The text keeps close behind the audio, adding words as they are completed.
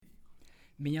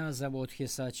Меня зовут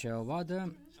Хисачи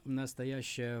Авада. В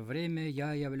настоящее время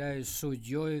я являюсь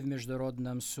судьей в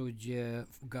Международном суде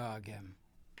в Гааге.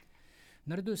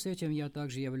 Наряду с этим я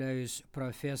также являюсь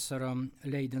профессором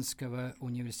Лейденского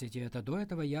университета. До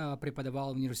этого я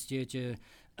преподавал в университете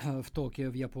в Токио,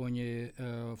 в Японии,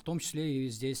 в том числе и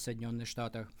здесь, в Соединенных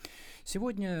Штатах.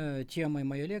 Сегодня темой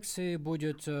моей лекции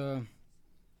будет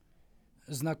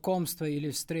знакомство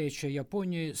или встреча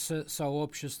Японии с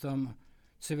сообществом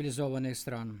цивилизованных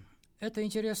стран. Это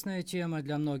интересная тема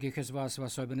для многих из вас, в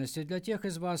особенности для тех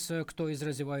из вас, кто из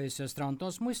развивающихся стран, в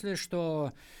том смысле,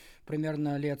 что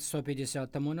примерно лет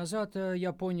 150 тому назад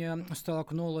Япония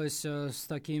столкнулась с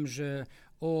таким же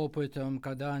опытом,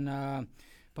 когда она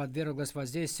подверглась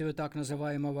воздействию так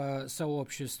называемого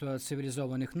сообщества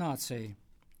цивилизованных наций.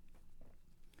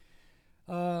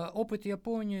 Опыт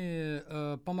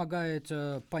Японии помогает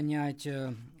понять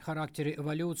характер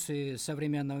эволюции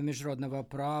современного международного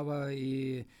права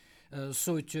и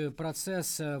суть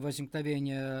процесса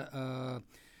возникновения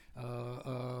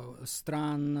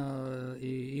стран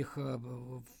и их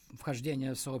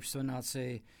вхождения в сообщество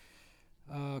наций,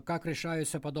 как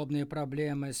решаются подобные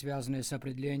проблемы, связанные с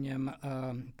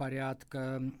определением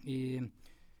порядка. И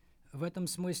в этом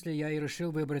смысле я и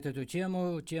решил выбрать эту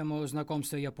тему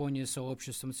знакомства Японии с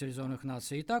сообществом цивилизованных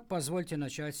наций. Итак, позвольте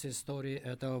начать с истории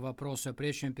этого вопроса,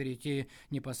 прежде чем перейти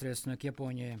непосредственно к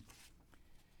Японии.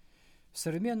 В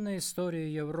современной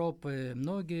истории Европы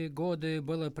многие годы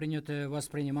было принято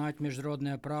воспринимать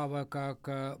международное право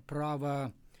как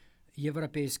право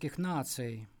европейских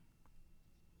наций.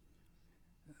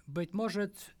 Быть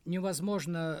может,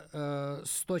 невозможно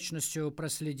с точностью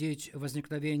проследить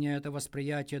возникновение этого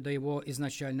восприятия до его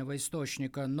изначального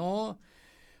источника, но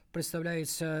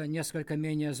представляется несколько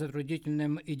менее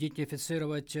затруднительным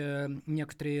идентифицировать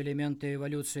некоторые элементы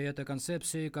эволюции этой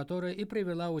концепции, которая и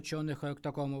привела ученых к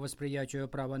такому восприятию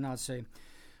права наций.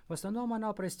 В основном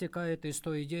она проистекает из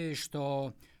той идеи,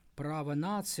 что право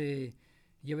нации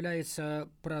является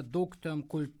продуктом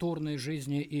культурной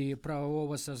жизни и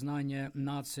правового сознания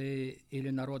нации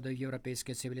или народа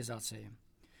европейской цивилизации.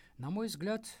 На мой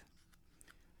взгляд,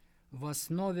 в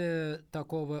основе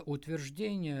такого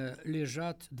утверждения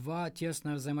лежат два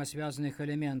тесно взаимосвязанных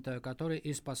элемента, которые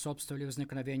и способствовали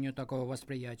возникновению такого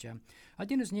восприятия.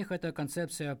 Один из них – это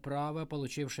концепция права,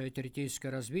 получившая теоретическое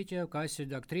развитие в качестве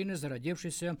доктрины,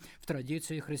 зародившейся в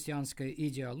традиции христианской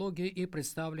идеологии и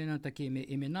представлена такими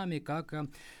именами, как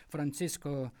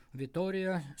Франциско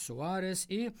Витория Суарес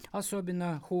и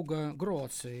особенно Хуго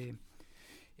Гроций,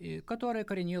 которая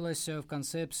коренилась в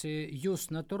концепции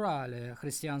 «jus naturale»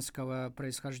 христианского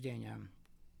происхождения.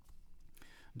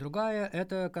 Другая –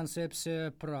 это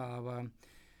концепция права,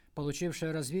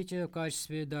 получившая развитие в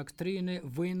качестве доктрины,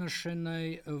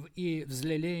 выношенной и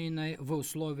взлелеянной в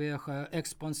условиях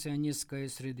экспансионистской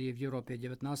среды в Европе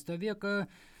XIX века,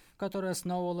 которая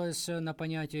основывалась на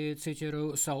понятии,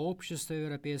 цитирую, «сообщества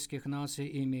европейских наций,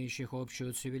 имеющих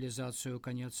общую цивилизацию»,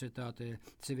 конец цитаты,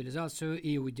 цивилизацию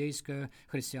и иудейское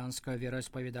христианское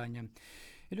вероисповедание.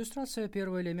 Иллюстрация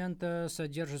первого элемента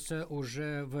содержится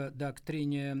уже в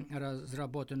доктрине,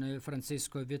 разработанной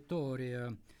Франциско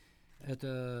Витория.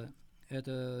 Это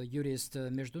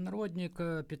юрист-международник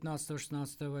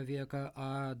 15-16 века,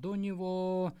 а до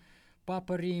него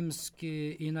Папа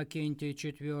Римский Иннокентий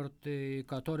IV,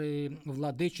 который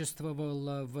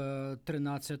владычествовал в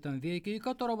XIII веке и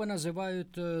которого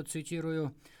называют,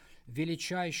 цитирую,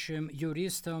 «величайшим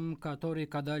юристом, который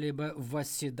когда-либо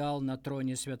восседал на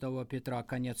троне святого Петра»,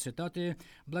 конец цитаты,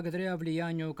 благодаря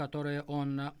влиянию, которое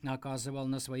он оказывал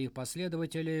на своих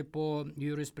последователей по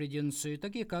юриспруденции,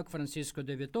 таких как Франциско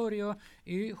де Виторио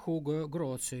и Хуго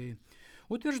Гроций.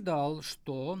 Утверждал,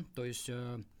 что, то есть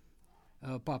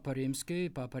Папа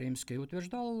Римский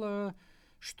утверждал,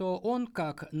 что он,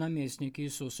 как наместник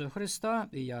Иисуса Христа,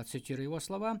 и я цитирую его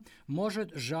слова,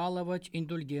 может жаловать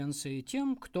индульгенции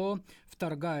тем, кто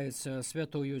вторгается в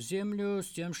святую землю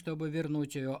с тем, чтобы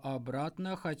вернуть ее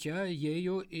обратно, хотя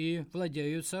ею и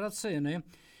владеют сарацины,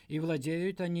 и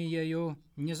владеют они ею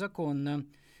незаконно.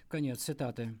 Конец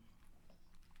цитаты.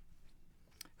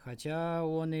 Хотя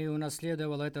он и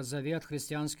унаследовал этот завет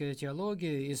христианской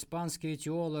теологии, испанский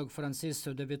теолог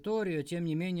Франциско де Виторио, тем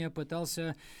не менее,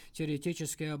 пытался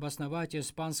теоретически обосновать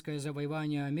испанское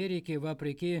завоевание Америки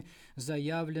вопреки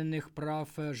заявленных прав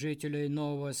жителей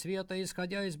Нового Света,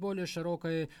 исходя из более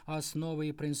широкой основы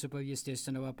и принципов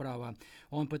естественного права.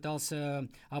 Он пытался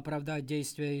оправдать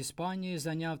действия Испании,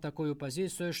 заняв такую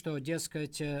позицию, что,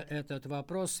 дескать, этот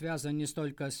вопрос связан не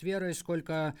столько с верой,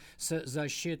 сколько с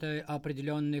защитой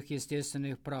определенных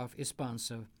естественных прав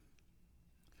испанцев.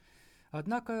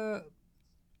 Однако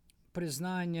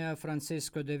признания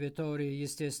Франциско де Витории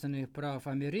естественных прав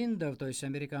америндов, то есть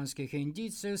американских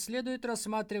индийцев, следует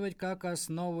рассматривать как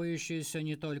основывающуюся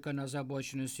не только на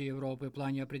озабоченности Европы в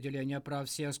плане определения прав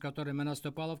всех, с которыми она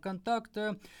вступала в контакт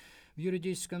в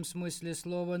юридическом смысле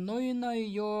слова, но и на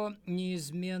ее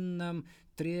неизменном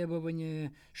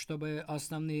требовании, чтобы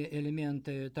основные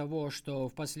элементы того, что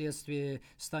впоследствии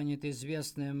станет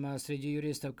известным среди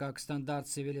юристов как стандарт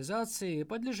цивилизации,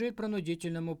 подлежит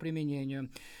принудительному применению.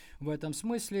 В этом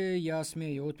смысле я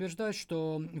смею утверждать,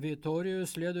 что Виторию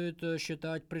следует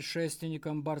считать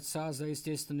предшественником борца за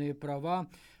естественные права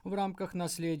в рамках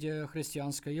наследия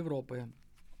христианской Европы.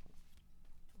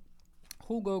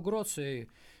 Хуго Гроций,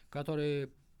 который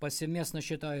повсеместно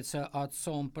считается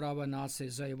отцом права наций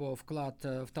за его вклад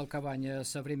в толкование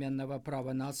современного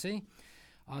права наций,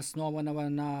 основанного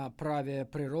на праве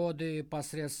природы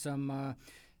посредством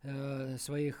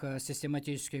своих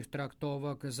систематических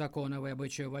трактовок законов и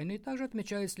обычаев войны, также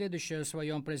отмечает следующее в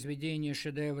своем произведении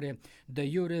шедевре «De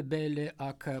jure belli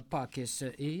ac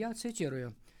pacis». И я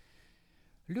цитирую.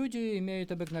 Люди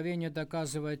имеют обыкновение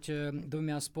доказывать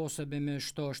двумя способами,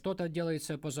 что что-то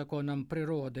делается по законам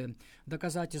природы.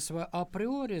 Доказательство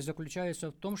априори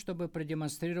заключается в том, чтобы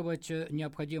продемонстрировать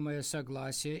необходимое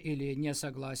согласие или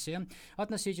несогласие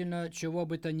относительно чего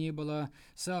бы то ни было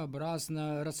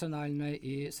сообразно рациональной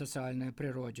и социальной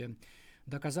природе.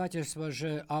 Доказательство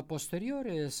же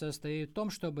апостериори состоит в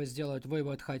том, чтобы сделать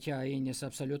вывод, хотя и не с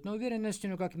абсолютной уверенностью,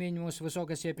 но как минимум с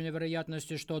высокой степенью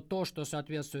вероятности, что то, что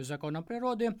соответствует законам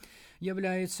природы,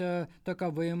 является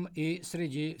таковым и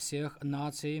среди всех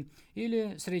наций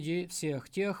или среди всех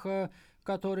тех,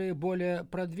 которые более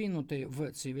продвинуты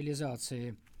в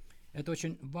цивилизации. Это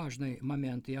очень важный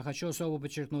момент. Я хочу особо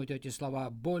подчеркнуть эти слова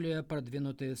 «более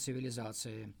продвинутые в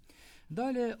цивилизации».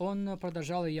 Далее он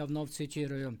продолжал, и я вновь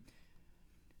цитирую.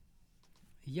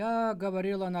 «Я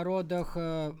говорил о народах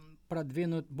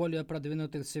более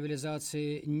продвинутых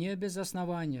цивилизаций не без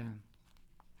основания,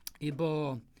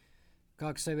 ибо,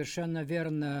 как совершенно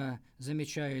верно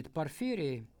замечает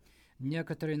Порфирий,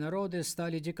 некоторые народы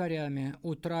стали дикарями,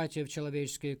 утратив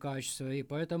человеческие качества, и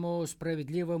поэтому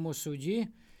справедливому судьи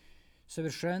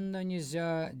совершенно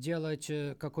нельзя делать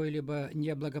какой-либо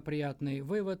неблагоприятный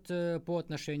вывод по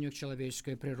отношению к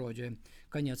человеческой природе».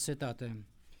 Конец цитаты.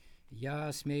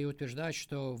 Я смею утверждать,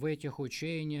 что в этих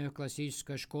учениях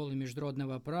классической школы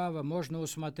международного права можно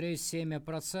усмотреть семя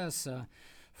процесса,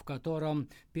 в котором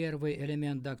первый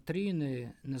элемент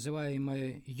доктрины,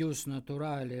 называемый «юс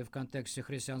натурали» в контексте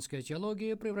христианской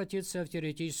теологии, превратится в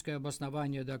теоретическое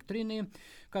обоснование доктрины,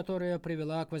 которая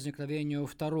привела к возникновению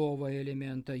второго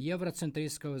элемента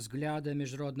евроцентристского взгляда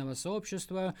международного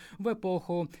сообщества в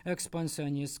эпоху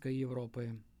экспансионистской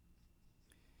Европы.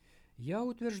 Я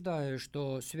утверждаю,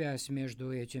 что связь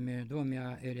между этими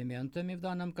двумя элементами в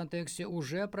данном контексте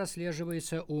уже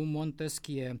прослеживается у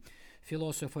Монтескье,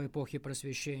 философа эпохи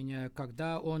Просвещения,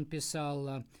 когда он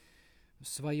писал в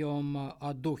своем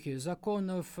 «О духе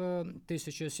законов»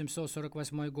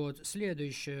 1748 год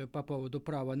следующее по поводу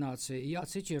права нации. Я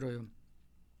цитирую.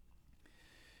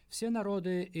 «Все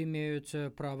народы имеют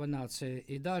право нации,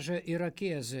 и даже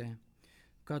иракезы,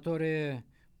 которые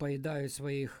поедают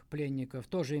своих пленников,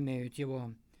 тоже имеют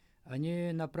его.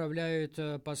 Они направляют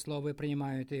послов и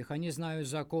принимают их. Они знают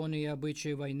законы и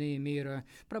обычаи войны и мира.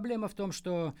 Проблема в том,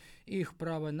 что их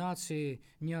право нации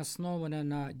не основано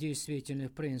на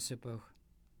действительных принципах».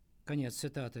 Конец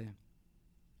цитаты.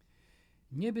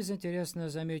 Не безинтересно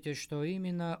заметить, что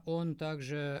именно он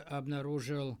также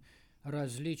обнаружил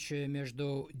различие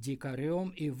между дикарем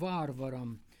и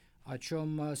варваром, о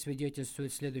чем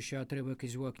свидетельствует следующий отрывок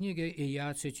из его книги, и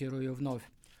я цитирую вновь.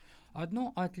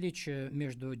 «Одно отличие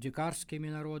между дикарскими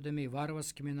народами и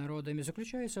варварскими народами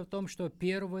заключается в том, что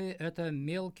первые – это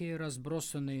мелкие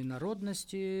разбросанные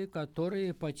народности,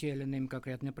 которые по тем или иным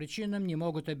конкретным причинам не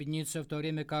могут объединиться, в то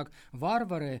время как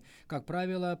варвары, как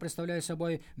правило, представляют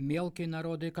собой мелкие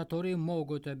народы, которые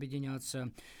могут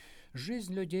объединяться.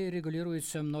 Жизнь людей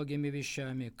регулируется многими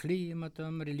вещами –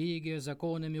 климатом, религией,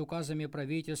 законами, указами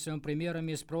правительством,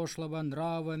 примерами из прошлого,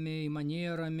 нравами и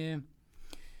манерами.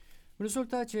 В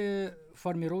результате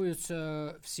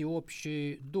формируется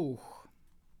всеобщий дух,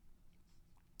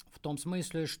 в том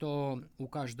смысле, что у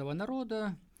каждого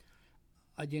народа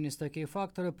один из таких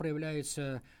факторов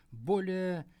проявляется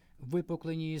более выпукло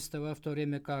неистово, в то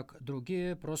время как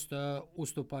другие просто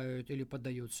уступают или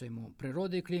поддаются ему.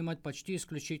 Природа и климат почти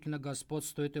исключительно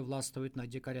господствуют и властвуют над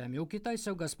дикарями. У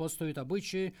китайцев господствуют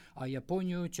обычаи, а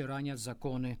Японию тиранят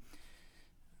законы.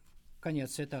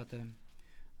 Конец цитаты.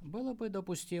 Было бы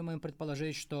допустимым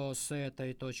предположить, что с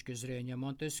этой точки зрения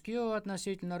Монтескье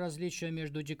относительно различия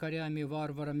между дикарями и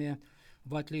варварами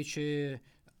в отличие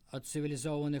от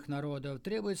цивилизованных народов,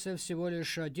 требуется всего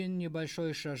лишь один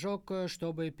небольшой шажок,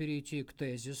 чтобы перейти к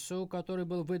тезису, который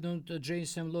был выдвинут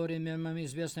Джеймсом Лоримером,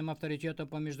 известным авторитетом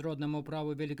по международному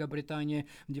праву Великобритании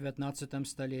в XIX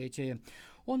столетии.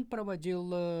 Он проводил,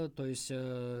 то есть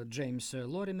Джеймс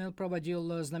Лоример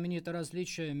проводил знаменитое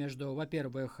различие между,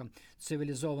 во-первых,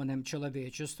 цивилизованным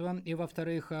человечеством, и,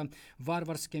 во-вторых,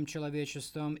 варварским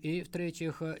человечеством, и,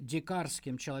 в-третьих,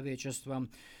 дикарским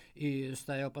человечеством, и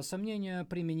ставил под сомнение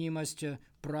применимость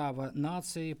права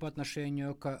нации по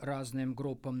отношению к разным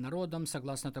группам народам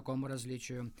согласно такому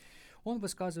различию. Он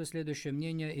высказывает следующее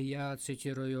мнение, и я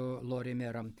цитирую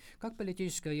Лоримера. Как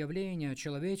политическое явление,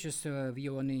 человечество в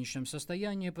его нынешнем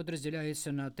состоянии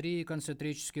подразделяется на 3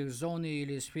 концентрических зоны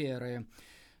или сферы.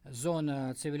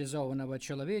 Зона цивилизованного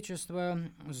человечества,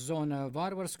 зона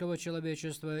варварского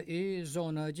человечества и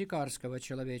зона дикарского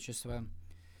человечества.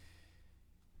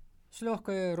 С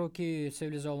легкой руки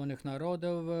цивилизованных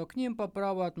народов к ним по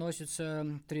праву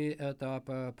относятся 3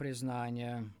 этапа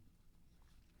признания.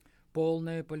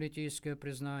 Полное политическое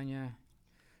признание,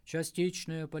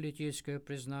 частичное политическое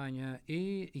признание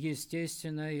и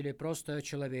естественное или просто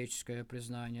человеческое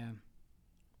признание.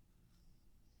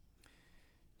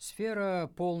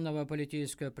 Сфера полного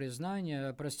политического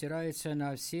признания простирается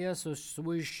на все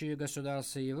существующие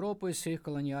государства Европы с их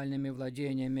колониальными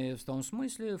владениями, в том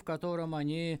смысле, в котором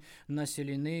они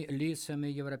населены лицами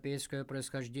европейского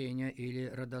происхождения или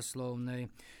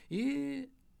родословной, и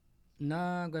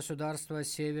на государства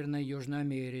Северной и Южной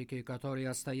Америки, которые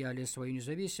отстояли свою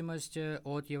независимость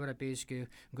от европейских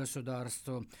государств,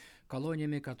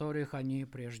 колониями которых они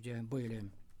прежде были.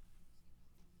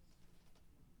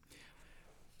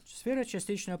 Сфера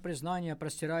частичного признания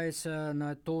простирается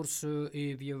на Турцию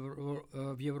и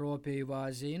в Европе и в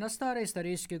Азии, и на старые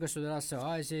исторические государства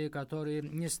Азии, которые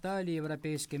не стали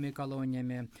европейскими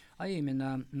колониями, а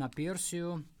именно на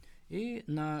Персию и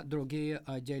на другие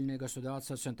отдельные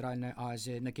государства Центральной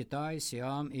Азии, на Китай,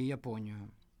 Сиам и Японию.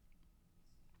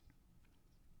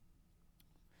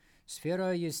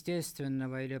 Сфера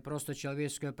естественного или просто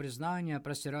человеческого признания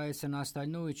простирается на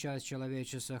остальную часть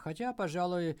человечества, хотя,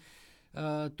 пожалуй,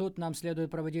 тут нам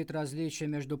следует проводить различия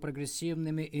между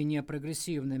прогрессивными и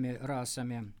непрогрессивными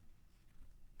расами.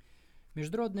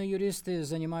 Международные юристы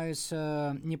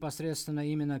занимаются непосредственно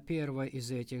именно первой из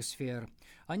этих сфер.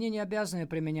 Они не обязаны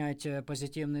применять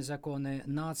позитивные законы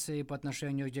нации по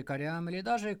отношению к дикарям или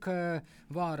даже к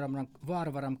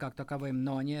варварам как таковым,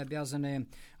 но они обязаны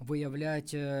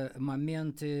выявлять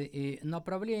моменты и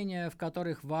направления, в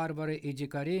которых варвары и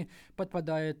дикари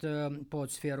подпадают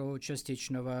под сферу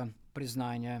частичного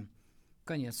признания.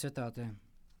 Конец цитаты.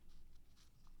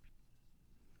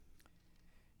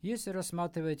 Если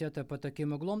рассматривать это под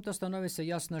таким углом, то становится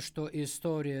ясно, что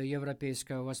история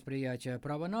европейского восприятия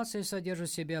права нации содержит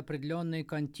в себе определенный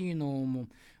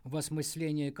континуум в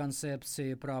осмыслении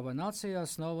концепции права нации,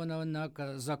 основанного на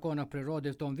законах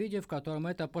природы в том виде, в котором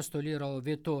это постулировал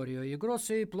Витторио и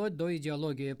Гросси, вплоть до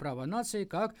идеологии права нации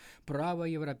как право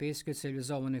европейских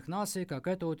цивилизованных наций, как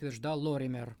это утверждал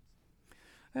Лоример.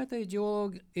 Эта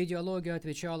идеология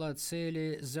отвечала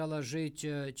цели заложить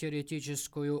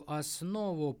теоретическую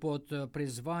основу под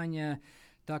призвание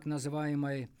так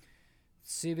называемой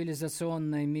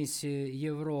цивилизационной миссии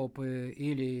Европы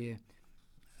или,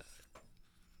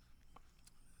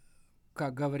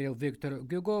 как говорил Виктор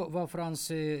Гюго во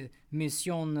Франции,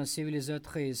 «Mission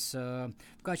civilisatrice»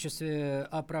 в качестве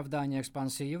оправдания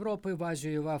экспансии Европы в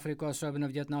Азию и в Африку, особенно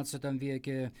в XIX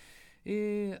веке.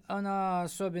 И она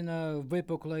особенно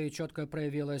выпукла и четко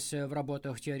проявилась в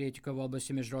работах теоретиков в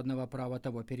области международного права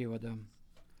того периода.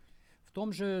 В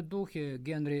том же духе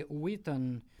Генри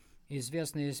Уиттон,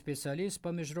 известный специалист по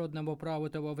международному праву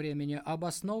того времени,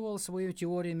 обосновывал свою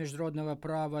теорию международного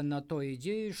права на той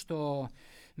идее, что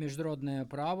международное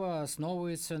право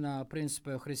основывается на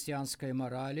принципах христианской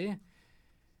морали,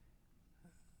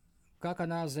 как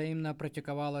она взаимно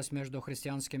практиковалась между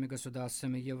христианскими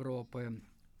государствами Европы.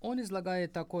 Он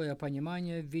излагает такое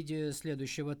понимание в виде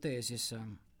следующего тезиса.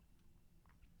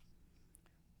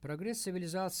 Прогресс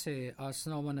цивилизации,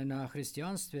 основанный на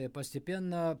христианстве,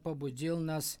 постепенно побудил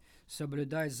нас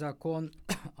соблюдать закон,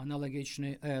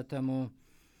 аналогичный этому,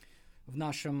 в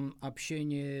нашем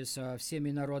общении со всеми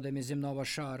народами земного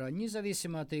шара,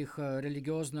 независимо от их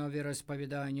религиозного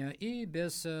вероисповедания и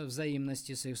без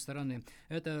взаимности с их стороны.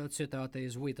 Это цитата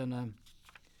из Уиттона.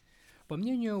 По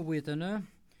мнению Уиттона,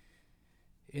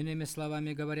 иными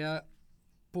словами говоря,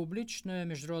 публичное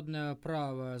международное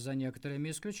право, за некоторыми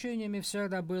исключениями,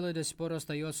 всегда было и до сих пор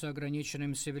остается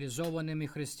ограниченным цивилизованным и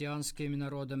христианским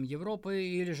народом Европы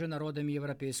или же народами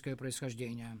европейского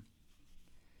происхождения.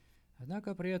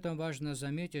 Однако при этом важно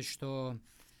заметить, что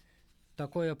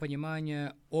такое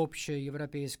понимание общей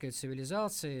европейской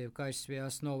цивилизации в качестве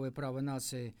основы права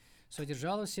нации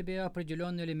содержало в себе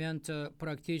определенный элемент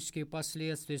практических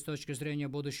последствий с точки зрения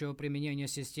будущего применения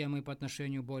системы по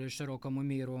отношению к более широкому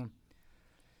миру.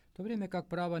 В то время как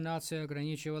право нации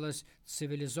ограничивалось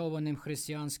цивилизованным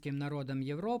христианским народом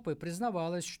Европы,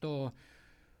 признавалось, что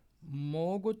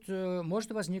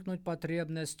может возникнуть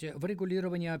потребность в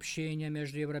регулировании общения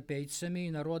между европейцами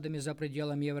и народами за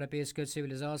пределами европейской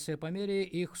цивилизации по мере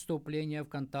их вступления в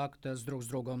контакт друг с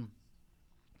другом.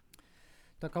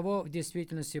 Таково в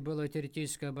действительности было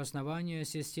теоретическое обоснование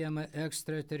системы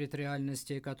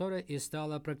экстратерриториальности, которая и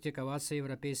стала практиковаться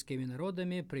европейскими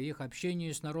народами при их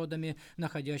общении с народами,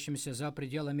 находящимися за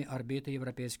пределами орбиты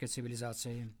европейской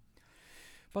цивилизации.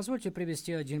 Позвольте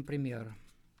привести один пример.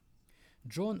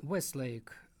 Джон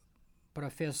Уэстлейк,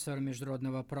 профессор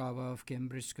международного права в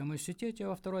Кембриджском университете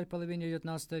во второй половине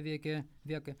XIX века,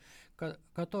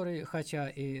 который, хотя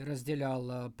и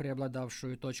разделял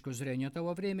преобладавшую точку зрения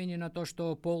того времени на то,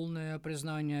 что полное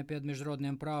признание перед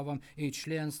международным правом и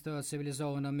членство в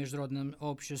цивилизованном международном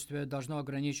обществе должно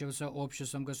ограничиваться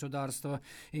обществом государства,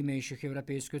 имеющих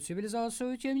европейскую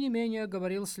цивилизацию, тем не менее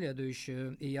говорил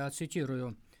следующее, и я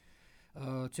цитирую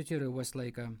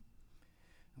Уэстлейка.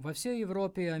 «Во всей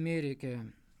Европе и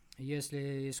Америке,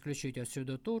 если исключить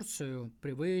отсюда Турцию,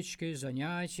 привычки,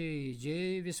 занятия,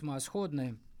 идеи весьма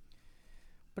сходны.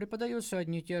 Преподаются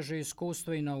одни и те же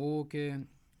искусства и науки,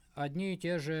 одни и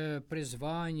те же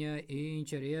призвания и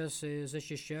интересы,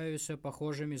 защищаются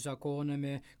похожими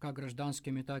законами, как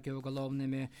гражданскими, так и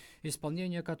уголовными,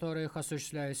 исполнение которых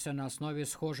осуществляется на основе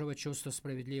схожего чувства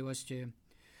справедливости.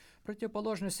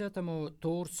 Противоположность этому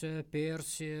Турция,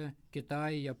 Персия,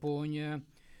 Китай, Япония,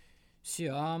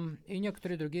 Сиам и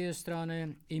некоторые другие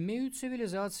страны имеют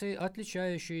цивилизации,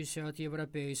 отличающиеся от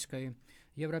европейской.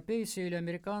 Европейцы или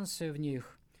американцы в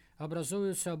них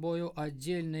образуют собою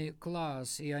отдельный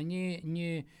класс, и они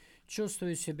не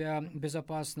чувствуют себя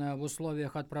безопасно в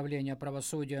условиях отправления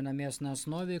правосудия на местной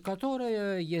основе,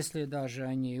 которое, если даже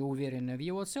они уверены в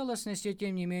его целостности,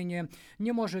 тем не менее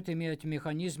не может иметь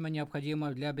механизма,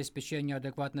 необходимого для обеспечения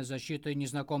адекватной защиты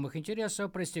незнакомых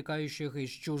интересов, проистекающих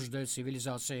из чуждой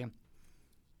цивилизации».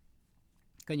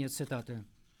 Конец цитаты.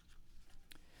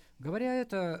 Говоря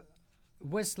это,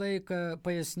 Уэстлейк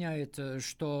поясняет,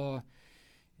 что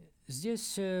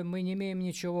здесь мы не имеем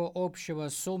ничего общего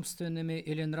с умственными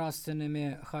или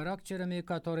нравственными характерами,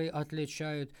 которые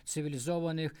отличают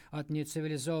цивилизованных от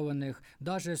нецивилизованных,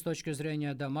 даже с точки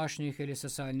зрения домашних или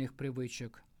социальных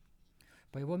привычек.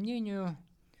 По его мнению,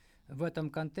 в этом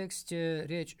контексте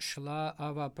речь шла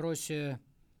о вопросе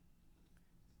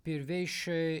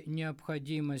первейшей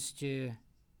необходимости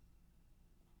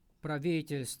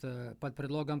правительства, под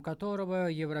предлогом которого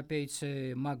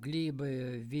европейцы могли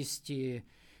бы вести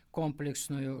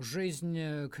комплексную жизнь,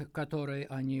 к которой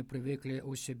они привыкли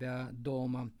у себя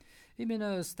дома.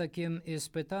 Именно с таким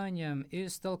испытанием и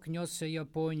столкнется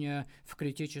Япония в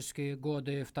критические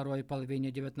годы второй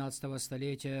половины XIX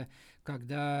столетия,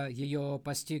 когда ее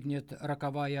постигнет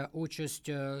роковая участь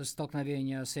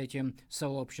столкновения с этим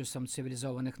сообществом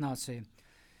цивилизованных наций.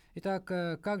 Итак,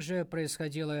 как же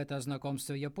происходило это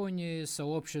знакомство Японии с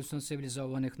сообществом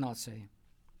цивилизованных наций?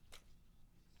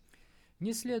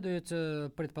 Не следует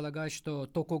предполагать, что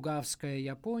Токугавская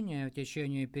Япония в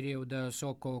течение периода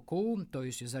Сококу, то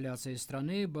есть изоляции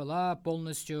страны, была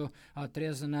полностью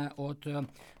отрезана от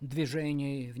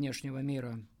движений внешнего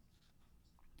мира.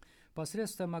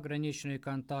 Посредством ограниченных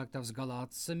контактов с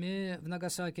галатцами в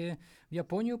Нагасаки в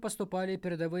Японию поступали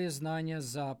передовые знания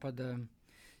Запада.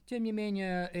 Тем не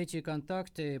менее, эти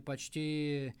контакты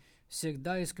почти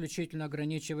всегда исключительно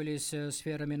ограничивались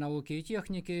сферами науки и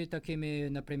техники, такими,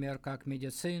 например, как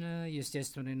медицина,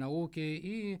 естественные науки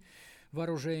и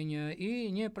вооружения,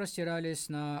 и не простирались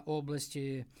на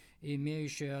области,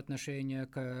 имеющие отношение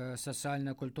к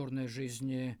социально-культурной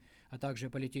жизни, а также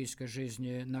политической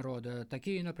жизни народа,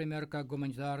 такие, например, как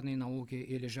гуманитарные науки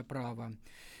или же право.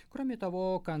 Кроме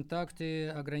того, контакты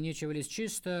ограничивались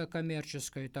чисто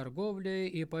коммерческой торговлей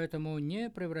и поэтому не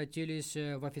превратились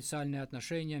в официальные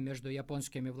отношения между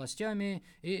японскими властями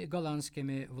и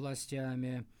голландскими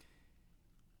властями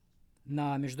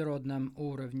на международном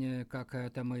уровне, как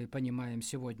это мы понимаем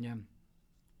сегодня.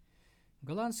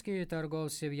 Голландские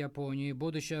торговцы в Японии,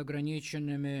 будучи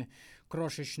ограниченными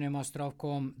крошечным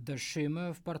островком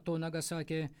Дашима в порту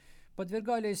Нагасаки,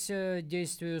 подвергались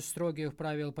действию строгих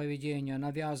правил поведения,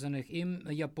 навязанных им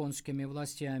японскими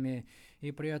властями,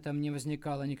 и при этом не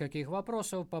возникало никаких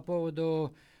вопросов по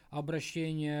поводу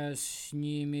обращения с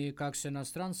ними, как с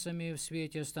иностранцами, в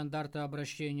свете стандарта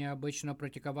обращения, обычно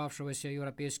практиковавшегося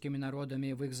европейскими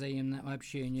народами в их взаимном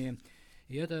общении.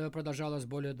 И это продолжалось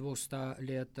более 200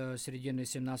 лет, с середины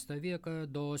XVII века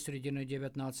до середины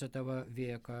XIX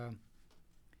века.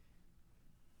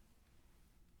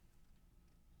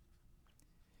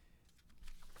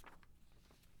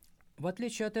 В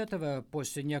отличие от этого,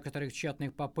 после некоторых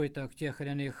тщетных попыток тех или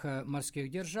иных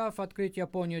морских держав открыть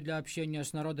Японию для общения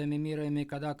с народами мира,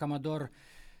 когда коммодор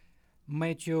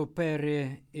Мэтью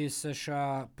Перри из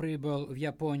США прибыл в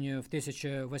Японию в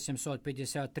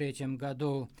 1853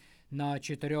 году на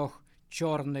 4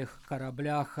 черных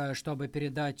кораблях, чтобы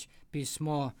передать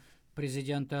письмо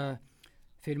президента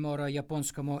Филмора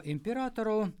японскому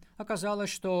императору, оказалось,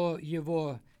 что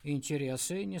его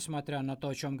интересы, несмотря на то,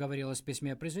 о чем говорилось в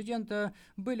письме президента,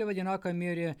 были в одинаковой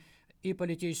мере и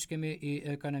политическими,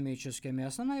 и экономическими.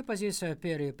 Основная позиция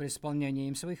Перри при исполнении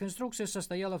им своих инструкций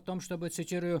состояла в том, чтобы,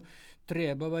 цитирую,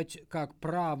 «требовать как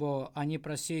право, а не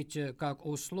просить как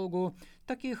услугу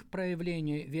таких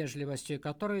проявлений вежливости,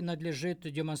 которые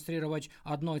надлежит демонстрировать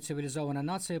одной цивилизованной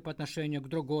нации по отношению к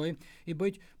другой и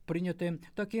быть принятым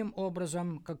таким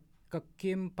образом,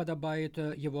 каким подобает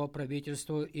его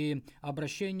правительству, и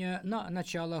обращение на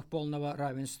началах полного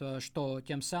равенства, что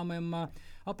тем самым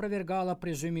опровергало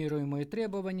презюмируемые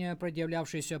требования,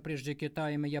 предъявлявшиеся прежде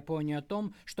Китаем и Японией о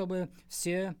том, чтобы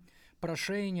все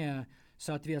прошения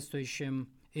соответствующим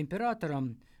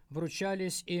императорам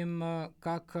вручались им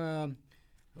как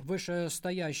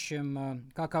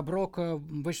вышестоящим, как оброк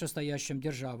вышестоящим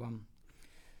державам.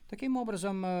 Таким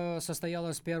образом,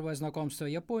 состоялось первое знакомство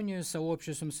Японии с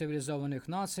сообществом цивилизованных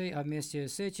наций, а вместе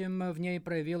с этим в ней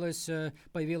появилась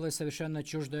совершенно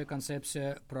чуждая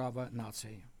концепция права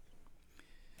наций.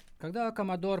 Когда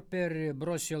коммодор Перри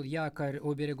бросил якорь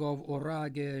у берегов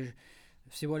Ураги,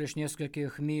 всего лишь в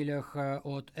нескольких милях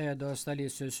от Эдо,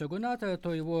 столицы сёгуната,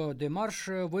 то его демарш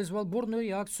вызвал бурную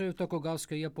реакцию в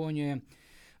Токугавской Японии,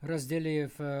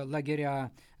 разделив лагеря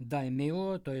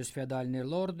даймио, то есть феодальные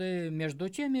лорды, между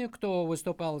теми, кто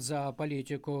выступал за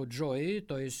политику джои,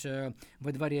 то есть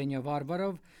выдворение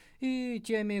варваров, и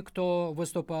теми, кто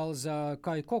выступал за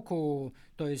кайкоку,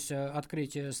 то есть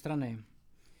открытие страны.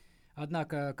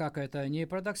 Однако, как это ни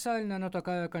парадоксально, но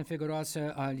такая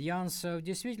конфигурация альянса в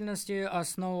действительности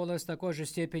основывалась в такой же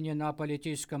степени на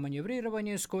политическом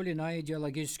маневрировании, сколь и на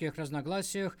идеологических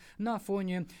разногласиях на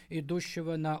фоне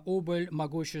идущего на убыль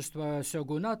могущества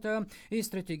сёгуната и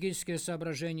стратегических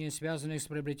соображений, связанных с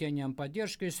приобретением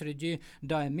поддержки среди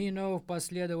дайминов в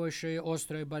последовавшей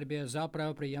острой борьбе за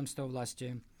правопреемство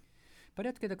власти. В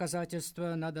порядке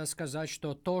доказательства надо сказать,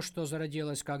 что то, что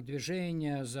зародилось как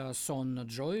движение за сон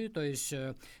Джои, то есть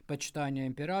почитание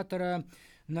императора,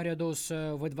 наряду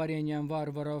с выдворением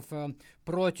варваров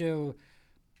против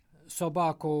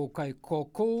собаку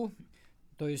Кайкоку,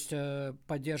 то есть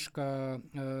поддержка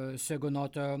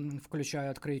сёгуната,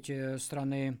 включая открытие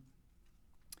страны,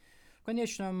 в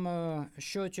конечном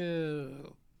счете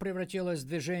превратилось в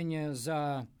движение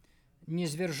за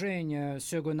низвержение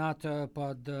сёгуната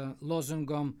под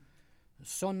лозунгом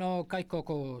 «Соно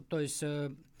Кайкоку», то есть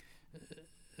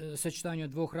сочетание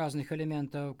двух разных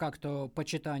элементов, как-то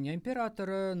почитание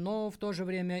императора, но в то же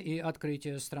время и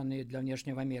открытие страны для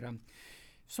внешнего мира.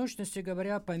 В сущности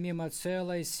говоря, помимо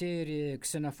целой серии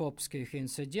ксенофобских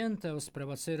инцидентов,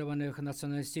 спровоцированных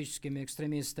националистическими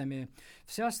экстремистами,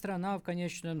 вся страна в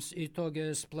конечном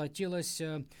итоге сплотилась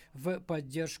в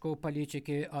поддержку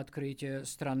политики открытия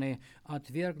страны,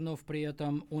 отвергнув при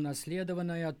этом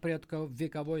унаследованное от предков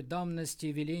вековой давности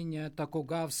веление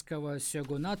токугавского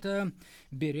сёгуната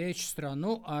беречь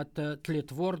страну от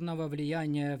тлетворного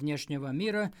влияния внешнего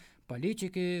мира,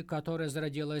 политики, которая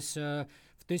зародилась в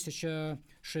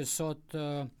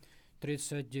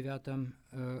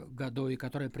 1639 году и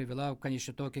которая привела в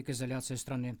конечном итоге к изоляции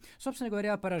страны. Собственно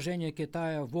говоря, поражение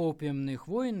Китая в опиумных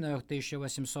войнах в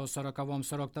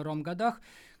 1840-42 годах,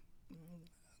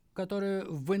 которое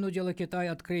вынудило Китай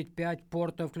открыть 5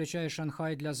 портов, включая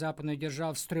Шанхай, для западных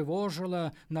держав,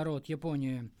 встревожило народ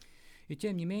Японии. И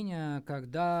тем не менее,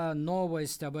 когда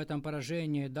новость об этом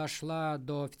поражении дошла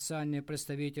до официальных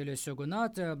представителей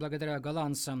сёгуната, благодаря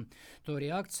голландцам, то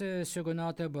реакция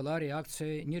сёгуната была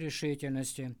реакцией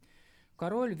нерешительности.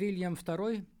 Король Вильям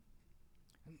II,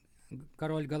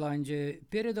 король Голландии,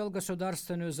 передал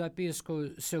государственную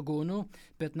записку сёгуну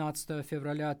 15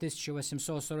 февраля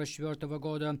 1844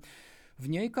 года. В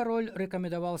ней король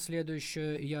рекомендовал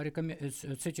следующее, я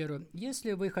цитирую: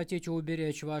 «Если вы хотите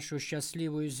уберечь вашу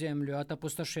счастливую землю от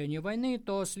опустошения войны,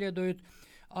 то следует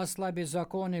ослабить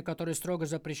законы, которые строго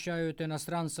запрещают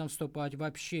иностранцам вступать в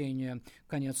общение.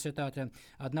 Конец цитаты.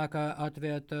 Однако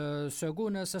ответ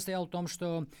Сёгуна состоял в том,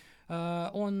 что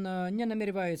он не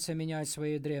намеревается менять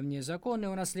свои древние законы,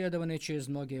 унаследованные через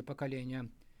многие поколения.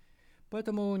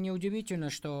 Поэтому неудивительно,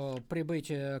 что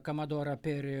прибытие коммодора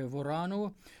Перри в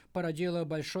Урану породило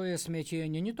большое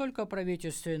смятение не только в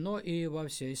правительстве, но и во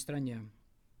всей стране.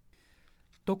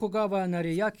 Токугава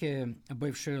Нарияки,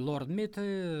 бывший лорд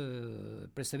Миты,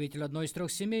 представитель одной из 3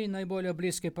 семей, наиболее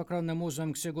близкий по кровным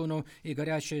узам к Сёгуну и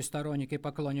горячий сторонник и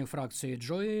поклонник фракции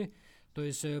Джои, то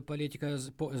есть политика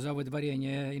за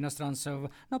выдворение иностранцев,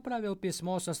 направил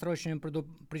письмо со срочным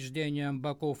предупреждением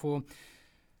Бакуфу,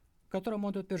 в котором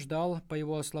он утверждал, по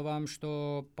его словам,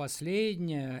 что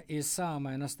последняя и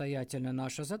самая настоятельная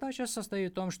наша задача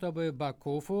состоит в том, чтобы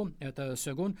Бакуфу, это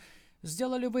Сёгун,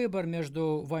 сделали выбор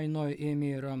между войной и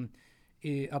миром,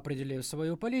 и, определив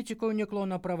свою политику,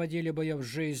 неуклонно проводили бы ее в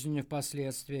жизнь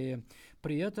впоследствии.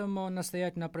 При этом он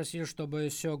настоятельно просил, чтобы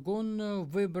Сёгун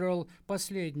выбрал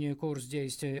последний курс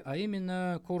действий, а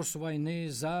именно курс войны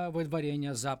за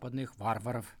выдворение западных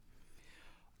варваров.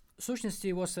 В сущности,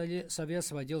 его совет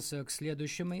сводился к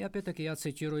следующему, и опять-таки я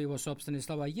цитирую его собственные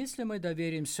слова. «Если мы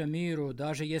доверимся миру,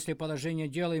 даже если положение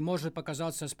дела и может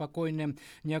показаться спокойным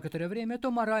некоторое время, то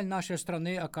мораль нашей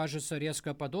страны окажется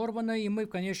резко подорвана, и мы в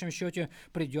конечном счете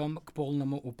придем к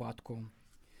полному упадку».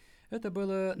 Это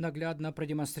было наглядно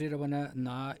продемонстрировано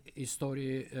на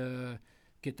истории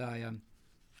Китая.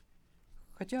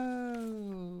 Хотя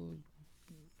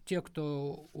те,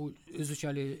 кто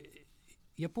изучали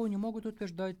Японию, могут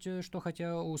утверждать, что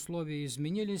хотя условия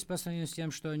изменились по сравнению с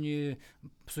тем, что они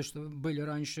были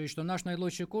раньше, и что наш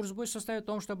наилучший курс будет состоять в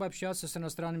том, чтобы общаться с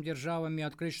иностранными державами,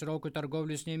 открыть широкую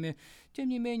торговлю с ними. Тем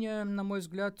не менее, на мой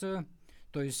взгляд,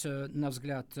 то есть на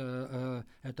взгляд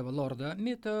этого лорда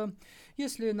Мита,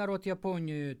 если народ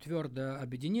Японии твердо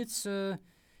объединится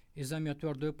и займет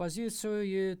твердую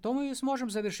позицию, то мы сможем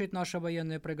завершить наше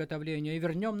военное приготовление и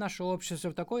вернем наше общество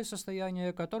в такое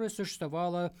состояние, которое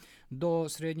существовало до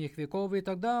средних веков, и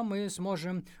тогда мы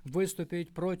сможем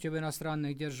выступить против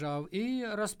иностранных держав и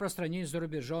распространить за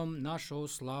рубежом нашу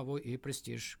славу и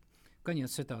престиж.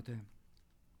 Конец цитаты.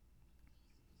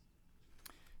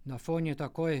 На фоне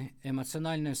такой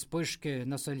эмоциональной вспышки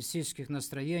националистических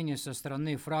настроений со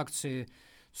стороны фракции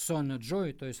Сон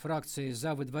Джой, то есть фракции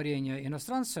за выдворение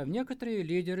иностранцев, некоторые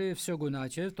лидеры в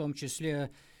Сёгунате, в том числе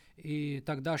и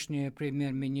тогдашний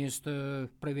премьер-министр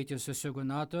правительства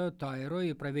Сёгуната Тайро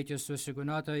и правительство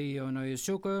Сёгуната Иона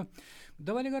Исюка,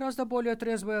 давали гораздо более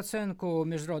трезвую оценку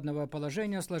международного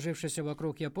положения, сложившегося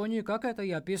вокруг Японии, как это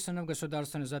и описано в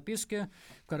государственной записке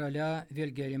короля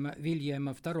Вильгельма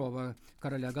II,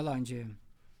 короля Голландии.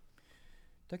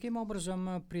 Таким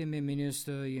образом,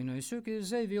 премьер-министр Инойсюки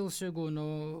заявил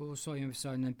Сёгуну в своем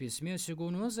официальном письме,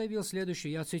 он заявил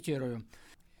следующее, я цитирую.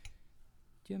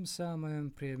 Тем самым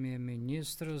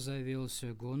премьер-министр заявил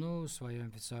Сёгуну в своем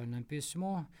официальном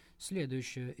письме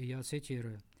следующее, и я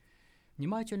цитирую.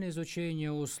 Внимательное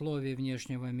изучение условий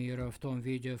внешнего мира в том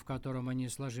виде, в котором они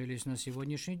сложились на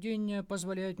сегодняшний день,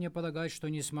 позволяет мне полагать, что,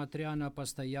 несмотря на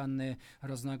постоянные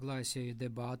разногласия и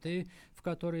дебаты, в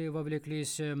которые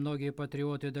вовлеклись многие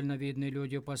патриоты и дальновидные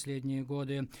люди в последние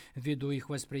годы, ввиду их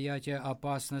восприятия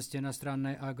опасности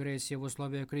иностранной агрессии в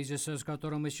условиях кризиса, с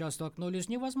которым мы сейчас столкнулись,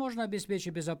 невозможно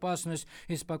обеспечить безопасность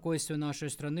и спокойствие нашей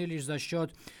страны лишь за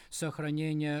счет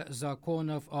сохранения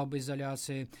законов об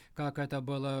изоляции, как это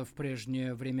было в прежние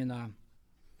времена.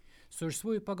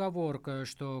 Существует поговорка,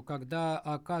 что когда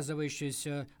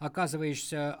оказываешься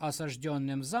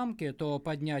осажденным в замке, то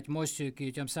поднять мостик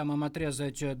и тем самым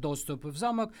отрезать доступ в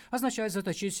замок означает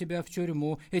заточить себя в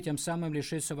тюрьму и тем самым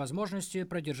лишиться возможности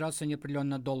продержаться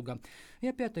неопределенно долго. И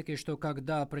опять-таки, что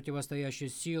когда противостоящие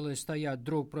силы стоят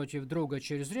друг против друга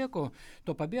через реку,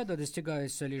 то победа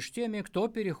достигается лишь теми, кто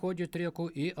переходит реку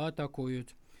и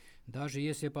атакует. Даже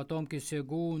если потомки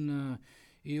Сёгуна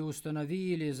и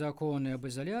установили законы об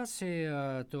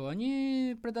изоляции, то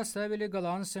они предоставили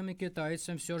голландцам и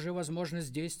китайцам все же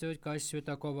возможность действовать в качестве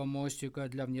такого мостика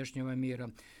для внешнего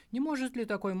мира. Не может ли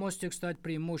такой мостик стать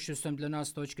преимуществом для нас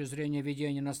с точки зрения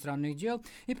ведения иностранных дел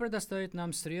и предоставить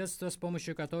нам средства, с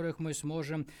помощью которых мы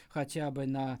сможем хотя бы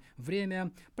на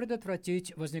время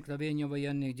предотвратить возникновение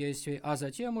военных действий, а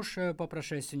затем уж по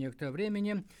прошествии некоторого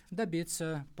времени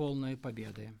добиться полной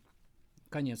победы?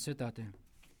 Конец цитаты.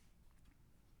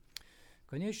 В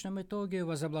конечном итоге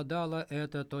возобладала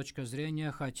эта точка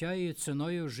зрения, хотя и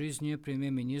ценой жизни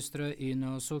премьер-министра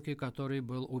Иносуки, который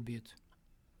был убит.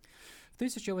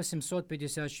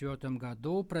 1854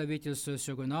 году правительство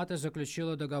Сёгуната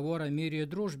заключило договор о мире и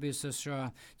дружбе с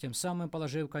США, тем самым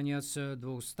положив конец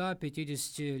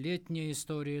 250-летней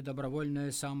истории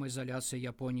добровольной самоизоляции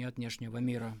Японии от внешнего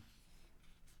мира.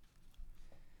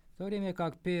 В то время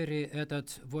как Перри,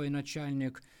 этот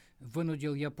военачальник,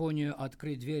 вынудил Японию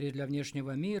открыть двери для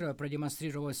внешнего мира,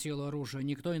 продемонстрировав силу оружия,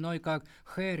 никто иной, как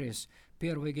Хэррис,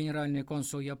 первый генеральный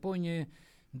консул Японии,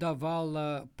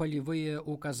 давал полевые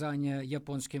указания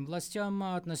японским властям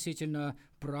относительно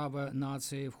права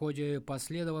нации в ходе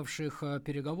последовавших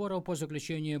переговоров по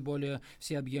заключению более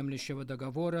всеобъемлющего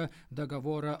договора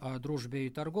о дружбе и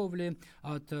торговле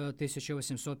от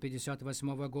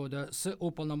 1858 года с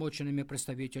уполномоченными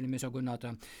представителями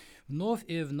сёгуната. Вновь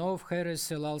и вновь Хэррис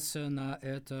ссылался на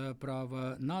это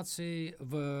право нации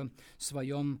в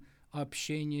своем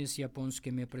общении с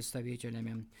японскими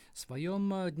представителями. В своем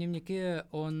дневнике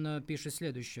он пишет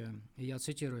следующее, я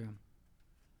цитирую.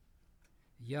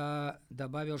 «Я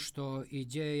добавил, что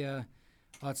идея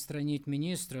отстранить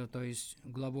министра, то есть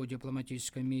главу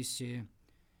дипломатической миссии,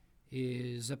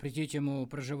 и запретить ему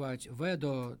проживать в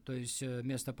Эдо, то есть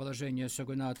местоположение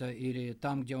сёгуната, или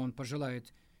там, где он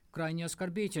пожелает, крайне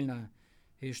оскорбительно,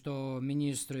 и что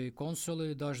министры и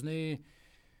консулы должны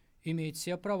иметь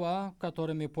все права,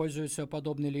 которыми пользуются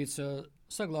подобные лица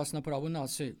согласно праву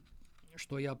нации.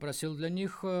 Что я просил для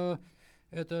них,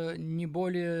 это не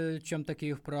более чем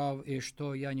таких прав, и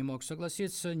что я не мог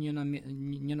согласиться ни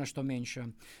на что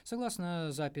меньше».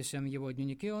 Согласно записям в его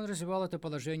дневнике, он развивал это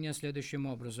положение следующим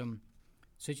образом.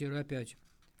 Цитирую опять.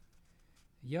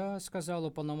 «Я сказал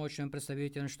уполномоченным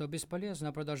представителям, что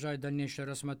бесполезно продолжать дальнейшее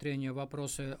рассмотрение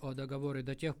вопроса о договоре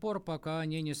до тех пор, пока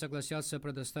они не согласятся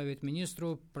предоставить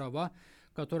министру права,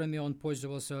 которыми он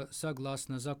пользовался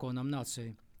согласно законам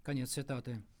нации». Конец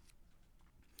цитаты.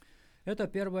 Это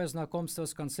первое знакомство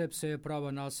с концепцией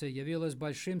права нации явилось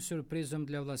большим сюрпризом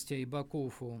для властей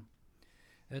Бакуфу.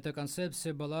 Эта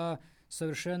концепция была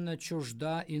совершенно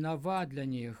чужда и нова для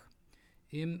них.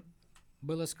 Им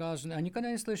было сказано, они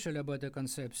никогда не слышали об этой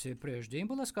концепции прежде. Им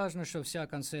было сказано, что вся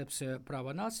концепция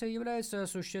права нации является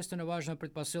существенно важной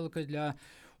предпосылкой для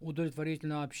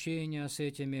удовлетворительного общения с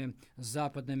этими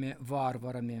западными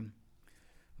варварами.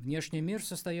 Внешний мир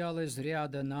состоял из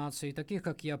ряда наций, таких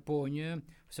как Япония,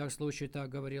 в всяком случае так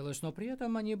говорилось, но при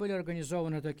этом они были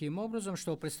организованы таким образом,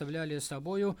 что представляли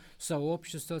собою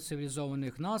сообщество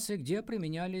цивилизованных наций, где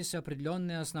применялись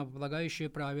определенные основополагающие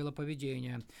правила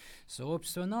поведения.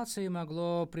 Сообщество наций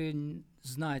могло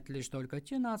признать лишь только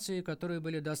те нации, которые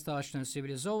были достаточно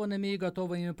цивилизованными и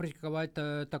готовыми практиковать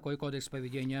такой кодекс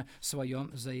поведения в своем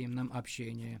взаимном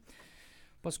общении.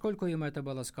 Поскольку им это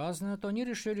было сказано, то они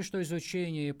решили, что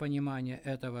изучение и понимание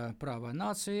этого права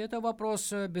нации – это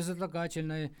вопрос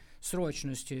безотлагательной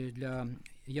срочности для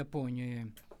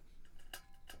Японии.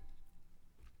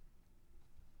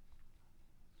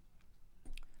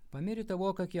 По мере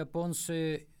того, как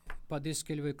японцы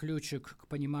подыскивали ключик к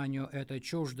пониманию этой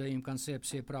чуждой им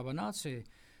концепции права нации,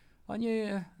 они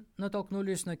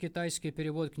натолкнулись на китайский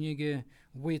перевод книги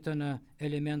Уитона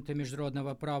 «Элементы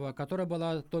международного права», которая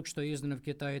была только что издана в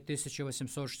Китае в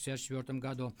 1864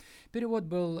 году. Перевод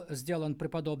был сделан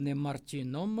преподобным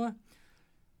Мартином,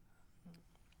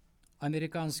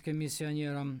 американским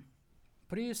миссионером,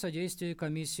 при содействии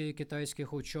комиссии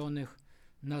китайских ученых,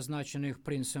 назначенных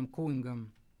принцем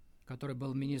Куингом, который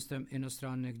был министром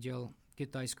иностранных дел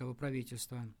китайского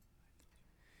правительства.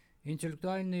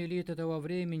 Интеллектуальные элиты того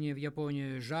времени в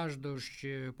Японии,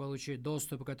 жаждущие получить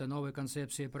доступ к этой новой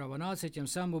концепции права нации, тем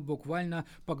самым буквально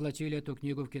поглотили эту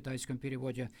книгу в китайском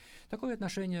переводе. Такое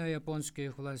отношение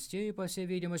японских властей, по всей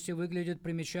видимости, выглядит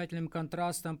примечательным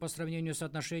контрастом по сравнению с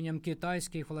отношением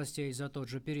китайских властей за тот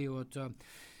же период.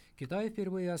 Китай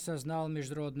впервые осознал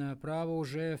международное право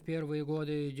уже в первые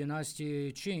годы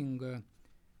династии Чинг,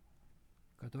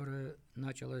 которая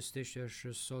началась в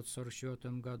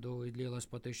 1644 году и длилась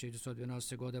по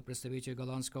 1912 году. Представители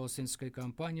голландской Остинской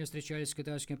компании встречались с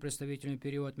китайскими представителями в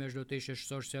период между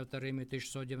 1662 и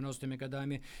 1690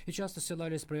 годами и часто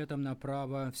ссылались при этом на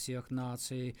право всех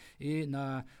наций и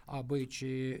на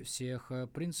обычаи всех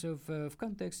принцев в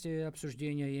контексте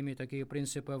обсуждения ими таких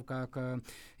принципов, как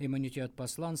иммунитет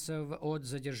посланцев от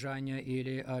задержания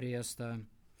или ареста.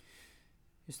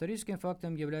 Историческим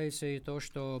фактом является и то,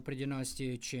 что при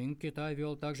династии Чинг Китай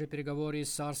вел также переговоры с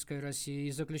царской Россией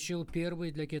и заключил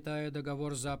первый для Китая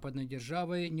договор с западной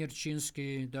державой –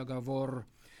 Нерчинский договор.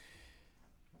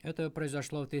 Это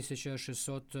произошло в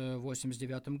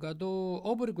 1689 году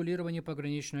об урегулировании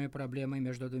пограничной проблемы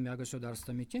между двумя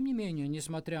государствами. Тем не менее,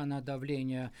 несмотря на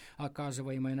давление,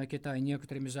 оказываемое на Китай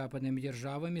некоторыми западными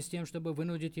державами с тем, чтобы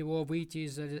вынудить его выйти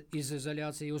из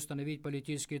изоляции и установить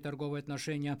политические и торговые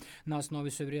отношения на основе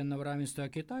суверенного равенства,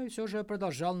 Китай все же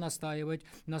продолжал настаивать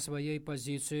на своей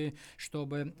позиции,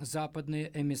 чтобы западные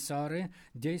эмиссары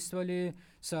действовали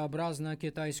сообразно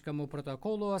китайскому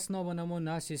протоколу, основанному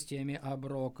на системе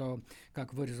Аброка.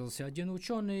 Как выразился один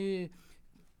ученый,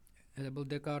 это был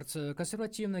Декарт,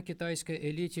 консервативно-китайской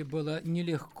элите было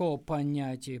нелегко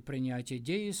понять и принять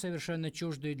идеи, совершенно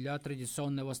чуждые для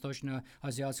традиционной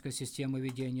восточно-азиатской системы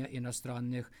ведения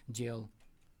иностранных дел.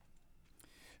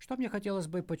 Что мне хотелось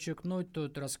бы подчеркнуть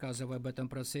тут, рассказывая об этом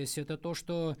процессе, это то,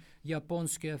 что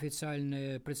японские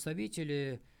официальные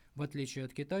представители, в отличие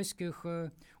от китайских,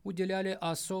 уделяли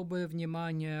особое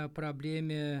внимание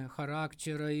проблеме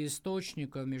характера и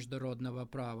источников международного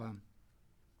права.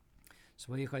 В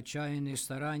своих отчаянных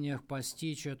стараниях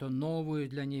постичь эту новую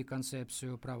для них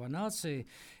концепцию права нации,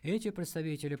 эти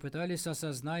представители пытались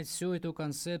осознать всю эту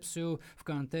концепцию в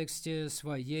контексте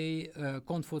своей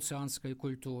конфуцианской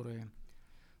культуры.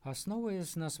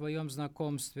 Основываясь на своем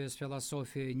знакомстве с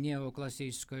философией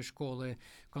неоклассической школы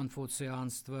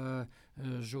конфуцианства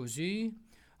Жузи,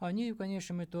 они в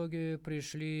конечном итоге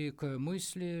пришли к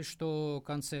мысли, что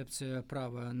концепция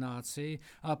права наций,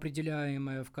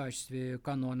 определяемая в качестве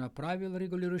канона правил,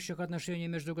 регулирующих отношения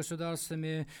между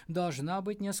государствами, должна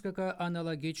быть несколько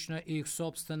аналогична их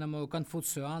собственному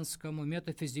конфуцианскому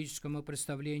метафизическому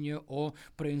представлению о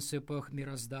принципах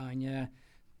мироздания,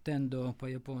 тендо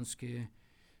по-японски,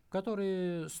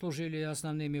 которые служили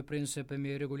основными принципами,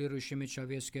 регулирующими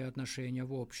человеческие отношения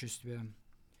в обществе.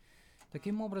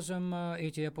 Таким образом,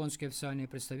 эти японские официальные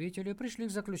представители пришли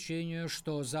к заключению,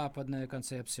 что западная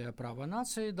концепция права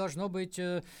нации должна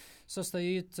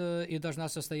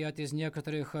состоять из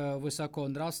некоторых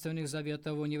высоконравственных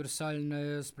заветов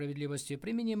универсальной справедливости,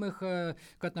 применимых к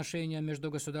отношениям между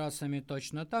государствами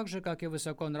точно так же, как и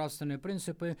высоконравственные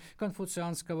принципы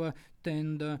конфуцианского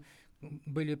тендо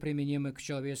были применимы к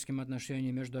человеческим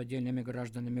отношениям между отдельными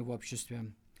гражданами в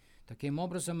обществе. Таким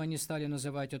образом, они стали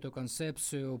называть эту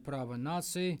концепцию права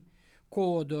наций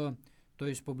кодо, то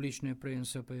есть публичные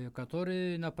принципы,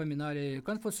 которые напоминали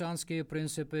конфуцианские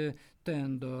принципы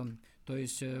тендо, то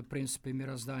есть принципы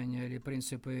мироздания или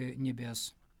принципы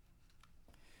небес.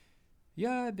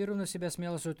 Я беру на себя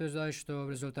смелость утверждать, что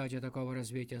в результате такого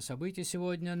развития событий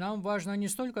сегодня нам важно не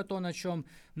столько то, на чем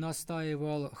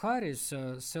настаивал Харрис,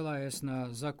 ссылаясь на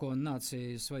закон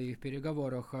нации в своих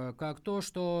переговорах, как то,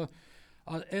 что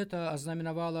это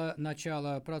ознаменовало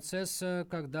начало процесса,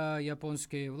 когда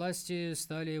японские власти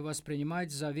стали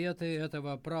воспринимать заветы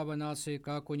этого права нации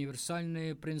как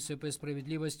универсальные принципы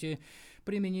справедливости,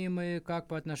 применимые как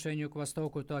по отношению к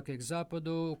Востоку, так и к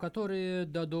Западу, которые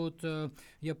дадут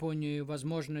Японии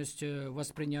возможность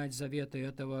воспринять заветы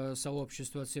этого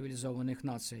сообщества цивилизованных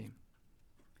наций.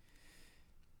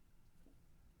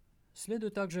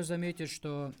 Следует также заметить,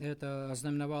 что это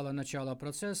ознаменовало начало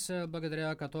процесса,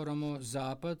 благодаря которому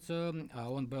Запад, а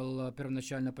он был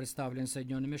первоначально представлен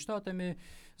Соединенными Штатами,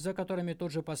 за которыми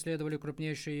тут же последовали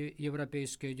крупнейшие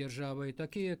европейские державы,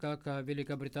 такие как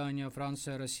Великобритания,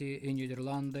 Франция, Россия и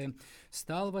Нидерланды,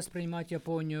 стал воспринимать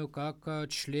Японию как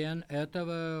член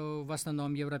этого, в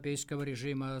основном, европейского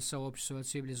режима сообщества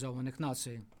цивилизованных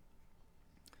наций.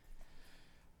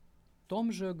 В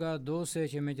том же году с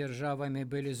этими державами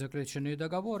были заключены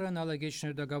договоры,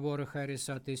 аналогичные договору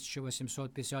Харриса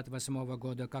 1858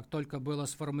 года. Как только было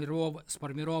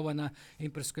сформировано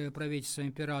имперское правительство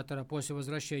императора после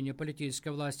возвращения политической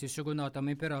власти сёгунатом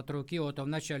императору Киото в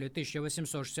начале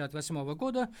 1868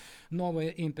 года, новое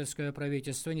имперское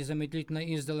правительство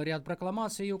незамедлительно издало ряд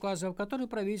прокламаций и указов, в которых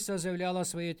правительство заявляло о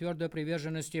своей твердой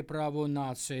приверженности праву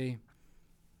наций.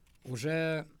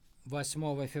 Уже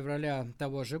 8 февраля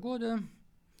того же года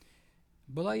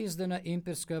была издана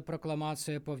имперская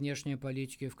прокламация по внешней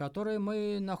политике, в которой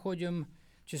мы находим,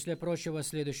 в числе прочего,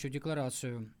 следующую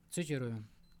декларацию. Цитирую.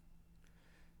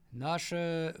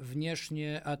 «Наши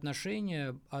внешние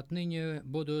отношения отныне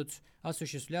будут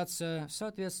осуществляться в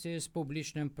соответствии с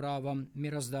публичным правом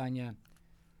мироздания».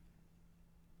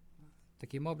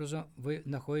 Таким образом, вы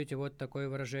находите вот такое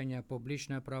выражение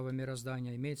 «публичное право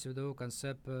мироздания». Имеется в виду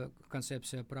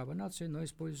концепция права нации, но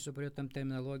используется при этом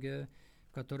терминология,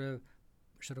 которая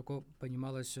широко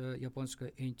понималась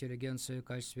японской интеллигенцией в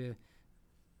качестве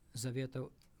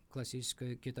заветов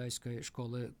классической китайской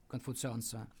школы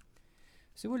конфуцианца.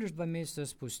 Всего лишь 2 месяца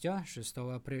спустя, 6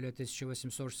 апреля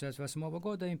 1868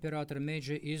 года, император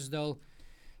Мэйджи издал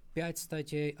 5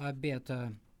 статей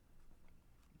обета,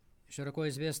 широко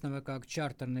известного как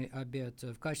чартерный обет,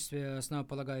 в качестве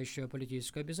основополагающего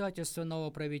политического обязательства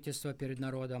нового правительства перед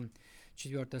народом.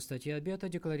 4 статья обета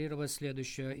декларировала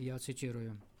следующее, я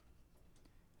цитирую.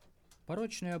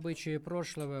 «Порочные обычаи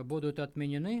прошлого будут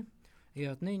отменены, и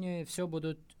отныне все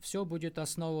будет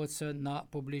основываться на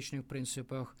публичных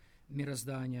принципах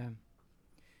мироздания».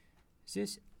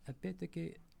 Здесь,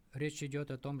 опять-таки, речь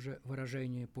идет о том же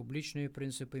выражении «публичные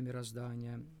принципы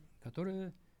мироздания»,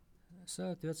 которые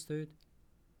соответствуют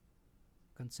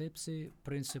концепции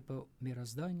принципов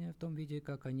мироздания в том виде,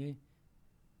 как они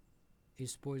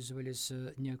использовались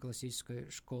неоклассической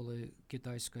школой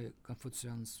китайской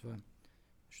конфуцианства,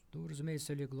 что,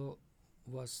 разумеется, легло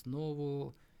в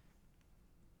основу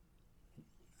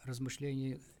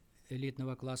размышлений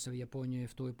элитного класса в Японии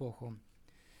в ту эпоху.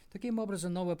 Таким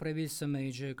образом, новое правительство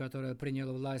Мэйджи, которое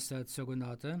приняло власть от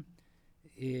сёгуната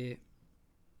и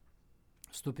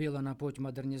вступило на путь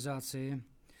модернизации,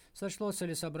 сочло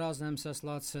целесообразным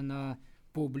сослаться на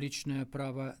публичное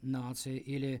право нации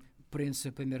или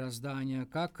принципы мироздания,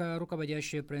 как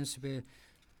руководящие принципы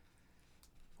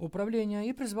управления,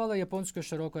 и призвало японскую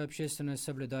широкую общественность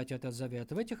соблюдать этот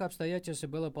завет. В этих обстоятельствах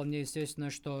было вполне естественно,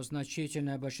 что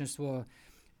значительное большинство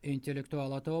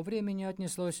интеллектуалов того времени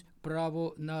отнеслось к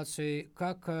праву нации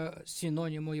как к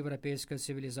синониму европейской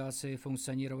цивилизации,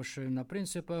 функционировавшей на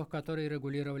принципах, которые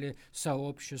регулировали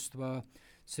сообщество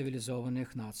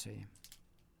цивилизованных наций.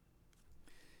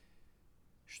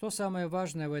 Что самое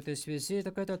важное в этой связи,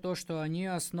 так это то, что они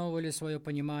основывали свое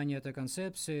понимание этой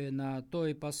концепции на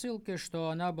той посылке, что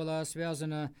она была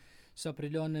связана с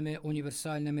определенными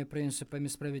универсальными принципами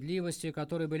справедливости,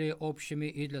 которые были общими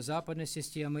и для западной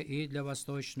системы, и для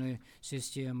восточной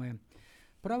системы.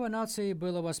 Право нации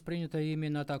было воспринято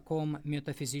именно на таком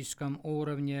метафизическом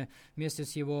уровне, вместе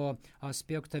с его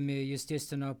аспектами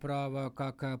естественного права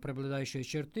как преобладающей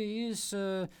черты и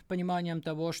с пониманием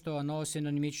того, что оно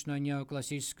синонимично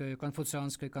неоклассической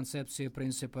конфуцианской концепции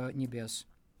принципа небес.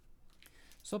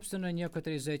 Собственно,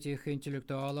 некоторые из этих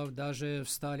интеллектуалов даже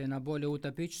встали на более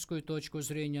утопическую точку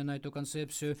зрения на эту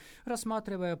концепцию,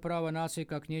 рассматривая право нации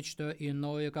как нечто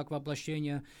иное, как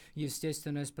воплощение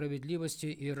естественной справедливости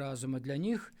и разума. Для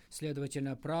них,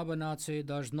 следовательно, право нации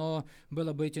должно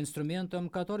было быть инструментом,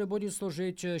 который будет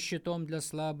служить щитом для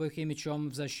слабых и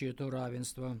мечом в защиту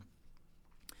равенства.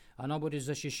 Оно будет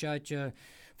защищать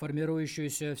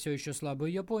формирующуюся все еще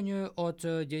слабую Японию от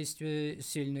действий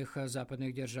сильных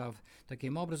западных держав.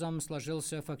 Таким образом,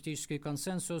 сложился фактический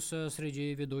консенсус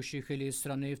среди ведущих элит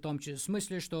страны, в том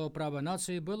смысле, что право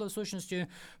нации было в сущности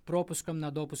пропуском на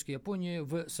допуск Японии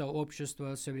в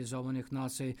сообщество цивилизованных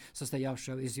наций,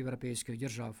 состоявшего из европейских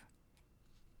держав.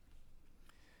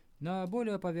 На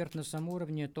более поверхностном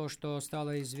уровне то, что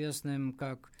стало известным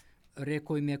как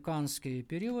рекуймеканский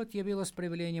период, явилось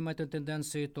проявлением этой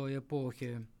тенденции той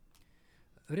эпохи.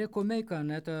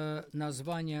 Рекуймекан – это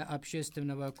название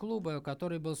общественного клуба,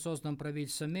 который был создан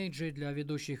правительством Мэйджи для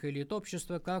ведущих элит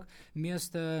общества как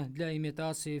место для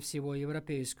имитации всего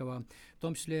европейского, в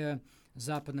том числе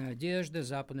западной одежды,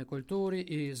 западной культуры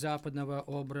и западного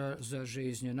образа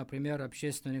жизни, например,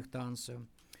 общественных танцев.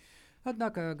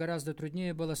 Однако гораздо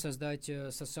труднее было создать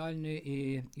социальные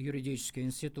и юридические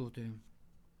институты.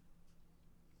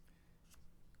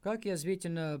 Как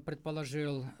язвительно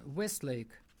предположил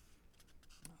Вестлейк,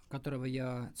 которого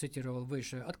я цитировал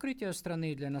выше, открытие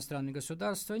страны для иностранных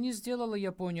государств не сделало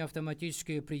Японию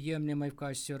автоматически приемлемой в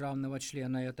качестве равного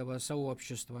члена этого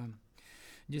сообщества.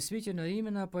 Действительно,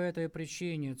 именно по этой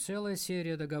причине целая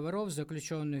серия договоров,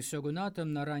 заключенных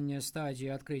сёгунатом на ранней стадии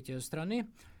открытия страны,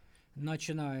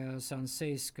 начиная с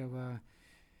Ансейского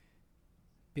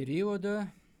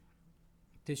периода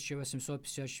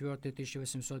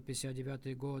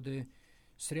 1854-1859 годы,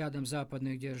 с рядом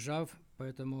западных держав,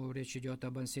 поэтому речь идет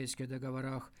об Ансейских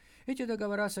договорах. Эти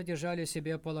договора содержали в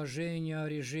себе положение о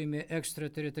режиме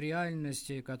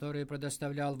экстратерриториальности, который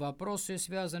предоставлял вопросы,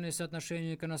 связанные с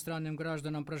отношением к иностранным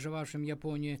гражданам, проживавшим в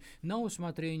Японии, на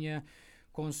усмотрение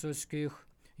консульских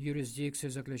юрисдикций,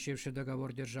 заключивших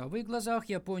договор держав. В их глазах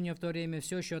Япония в то время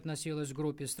все еще относилась к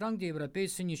группе стран, где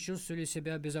европейцы не чувствовали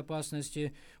себя в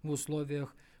безопасности в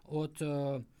условиях от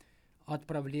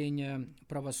отправления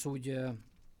правосудия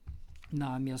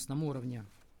на местном уровне.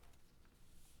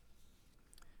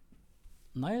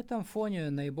 На этом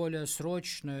фоне наиболее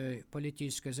срочной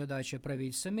политической задачей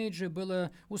правительства Мэйджи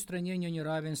было устранение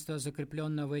неравенства,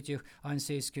 закрепленного в этих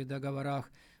ансейских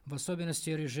договорах, в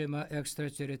особенности режима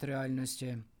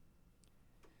экстратерриториальности.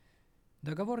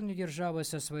 Договорные державы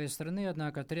со своей стороны,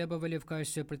 однако, требовали в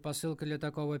качестве предпосылки для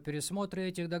такого пересмотра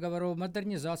этих договоров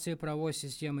модернизации правовой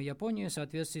системы Японии в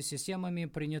соответствии с системами,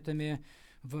 принятыми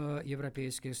в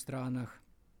европейских странах.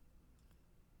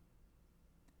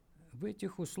 В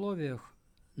этих условиях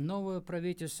новое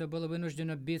правительство было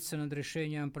вынуждено биться над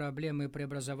решением проблемы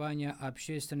преобразования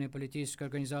общественной и политической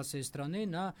организации страны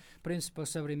на принципах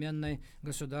современной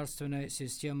государственной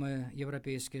системы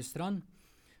европейских стран,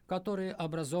 которые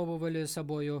образовывали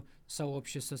собою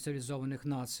сообщество цивилизованных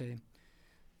наций.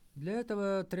 Для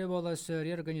этого требовалась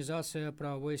реорганизация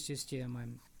правовой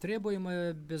системы.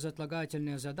 Требуемая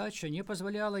безотлагательная задача не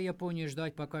позволяла Японии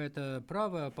ждать, пока это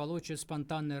право получит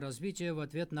спонтанное развитие в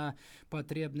ответ на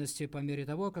потребности по мере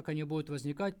того, как они будут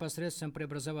возникать посредством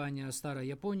преобразования старой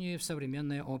Японии в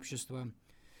современное общество.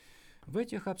 В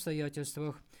этих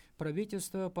обстоятельствах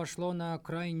правительство пошло на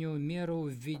крайнюю меру,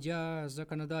 введя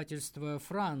законодательство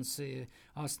Франции,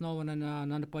 основанное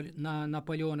на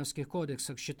наполеоновских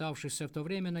кодексах, считавшихся в то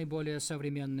время наиболее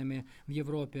современными в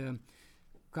Европе,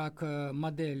 как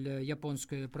модель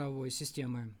японской правовой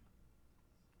системы.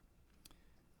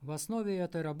 В основе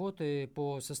этой работы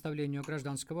по составлению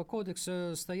Гражданского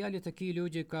кодекса стояли такие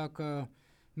люди, как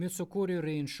Мицукури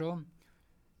Риншо,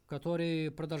 который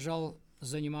продолжал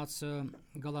заниматься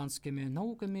голландскими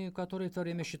науками, которые в то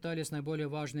время считались наиболее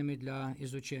важными для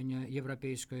изучения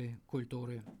европейской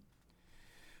культуры.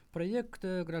 Проект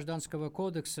Гражданского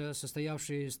кодекса,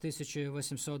 состоявший из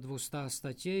 1800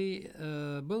 статей,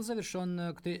 был завершен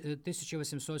к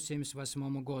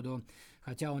 1878 году,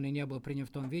 хотя он и не был принят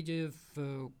в том виде,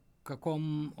 в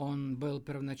каком он был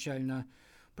первоначально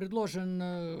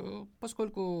предложен,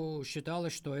 поскольку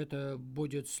считалось, что это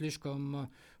будет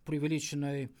слишком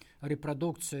преувеличенной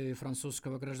репродукцией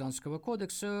французского гражданского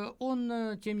кодекса,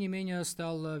 он, тем не менее,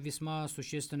 стал весьма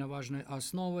существенно важной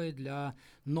основой для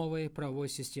новой правовой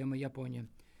системы Японии.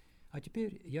 А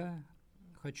теперь я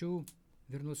хочу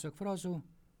вернуться к фразу,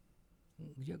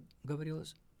 где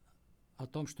говорилось о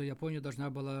том, что Япония должна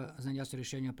была заняться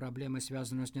решением проблемы,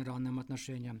 связанной с неравным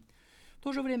отношением. В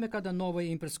то же время, когда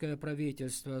новое имперское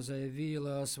правительство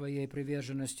заявило о своей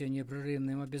приверженности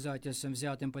непрерывным обязательствам,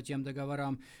 взятым по тем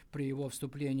договорам при его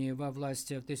вступлении во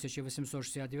власть в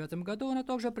 1869 году, оно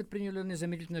также предприняло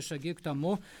незамедлительные шаги к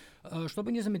тому,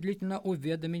 чтобы незамедлительно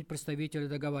уведомить представителей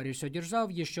договаривающихся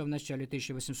держав еще в начале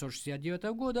 1869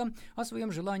 года о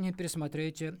своем желании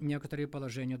пересмотреть некоторые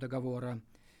положения договора.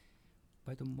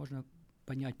 Поэтому можно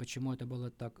понять, почему это было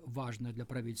так важно для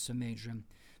правительства Мэйджи.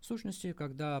 В сущности,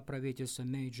 когда правительство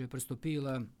Мэйджи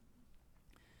приступило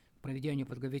к проведению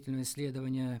подготовительного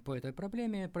исследования по этой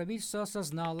проблеме, правительство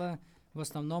осознало в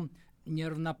основном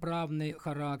неравноправный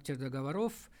характер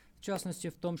договоров, в частности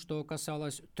в том, что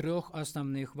касалось трех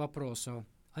основных вопросов,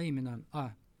 а именно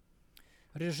а.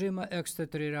 Режима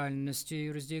экстерриториальности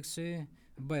юрисдикции,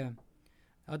 б.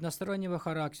 Одностороннего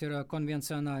характера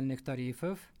конвенциональных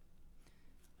тарифов,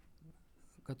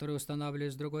 которые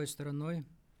устанавливались другой стороной,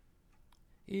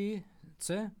 и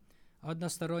С.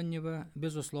 Одностороннего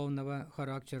безусловного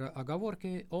характера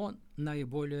оговорки о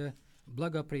наиболее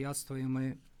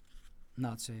благоприятствуемой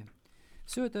нации.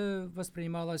 Все это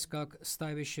воспринималось как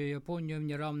ставящее Японию в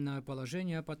неравное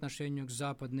положение по отношению к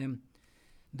западным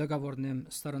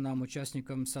договорным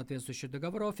сторонам-участникам соответствующих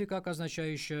договоров и как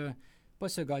означающее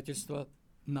посягательство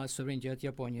на суверенитет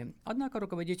Японии. Однако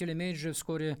руководители Мэйджи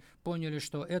вскоре поняли,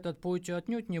 что этот путь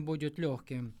отнюдь не будет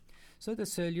легким. С этой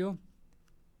целью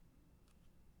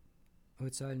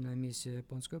официальная миссия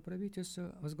японского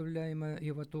правительства, возглавляемая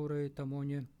Иватурой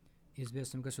Томони,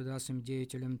 известным государственным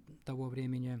деятелем того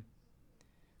времени,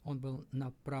 он был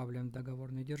направлен в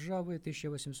договорные державы в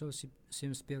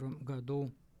 1871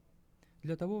 году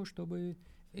для того, чтобы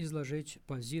изложить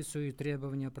позицию и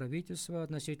требования правительства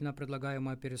относительно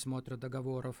предлагаемого пересмотра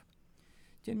договоров.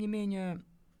 Тем не менее,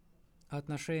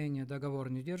 отношение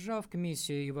договорных держав к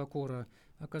миссии Ивакура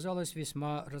оказалось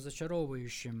весьма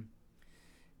разочаровывающим.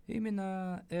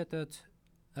 Именно этот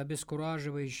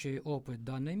обескураживающий опыт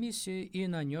данной миссии и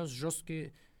нанес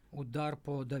жесткий удар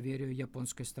по доверию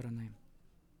японской стороны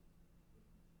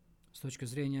с точки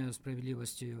зрения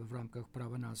справедливости в рамках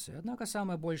права нации. Однако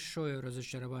самое большое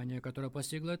разочарование, которое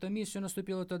постигло эту миссию,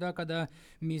 наступило тогда, когда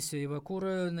миссия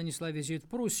Ивакура нанесла визит в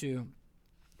Пруссию,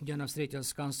 где она встретилась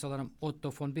с канцлером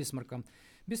Отто фон Бисмарком.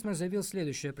 Бисмарк заявил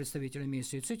следующее представителям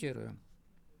миссии, цитирую: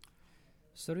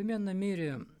 «В современном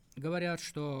мире говорят,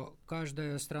 что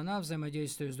каждая страна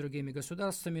взаимодействует с другими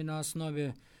государствами на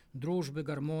основе дружбы,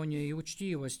 гармонии и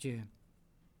учтивости.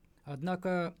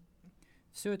 Однако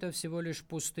все это всего лишь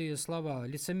пустые слова,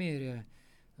 лицемерие,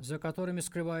 за которыми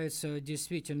скрывается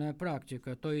действительная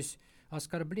практика, то есть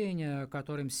оскорбления,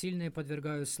 которым сильные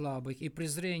подвергают слабых, и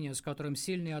презрение, с которым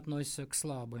сильные относятся к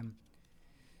слабым.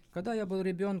 Когда я был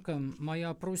ребенком,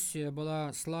 моя Пруссия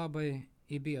была слабой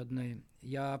и бедной.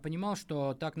 Я понимал,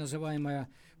 что так называемое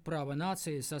право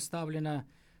нации составлено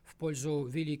в пользу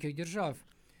великих держав.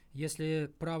 Если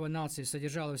право нации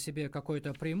содержало в себе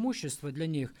какое-то преимущество для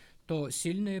них, то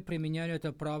сильные применяли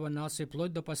это право нации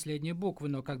вплоть до последней буквы,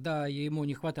 но когда ему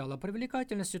не хватало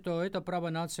привлекательности, то это право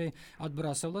нации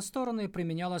отбрасывало в сторону и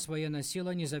применялась военная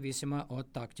сила независимо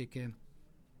от тактики.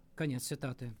 Конец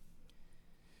цитаты.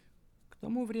 К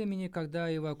тому времени,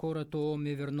 когда Ивакура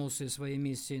Тооми вернулся из своей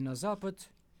миссии на Запад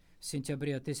в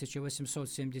сентябре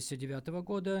 1879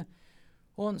 года,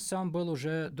 он сам был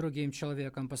уже другим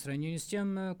человеком по сравнению с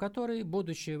тем, который,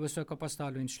 будучи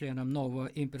высокопоставленным членом нового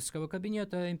имперского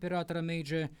кабинета императора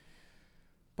Мэйджи,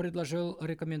 предложил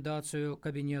рекомендацию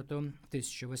кабинету в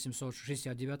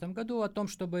 1869 году о том,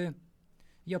 чтобы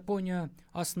Япония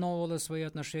основывала свои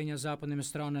отношения с западными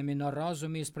странами на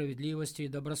разуме, справедливости и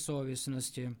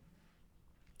добросовестности.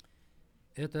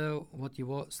 Это вот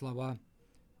его слова.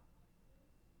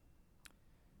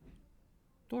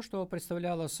 То, что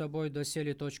представляло собой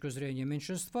доселе точку зрения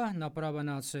меньшинства на право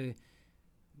нации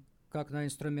как на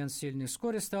инструмент сильных,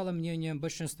 вскоре стало мнением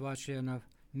большинства членов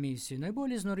миссии.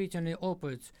 Наиболее изнурительный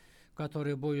опыт,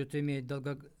 который будет иметь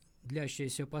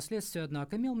долгодлящиеся последствия,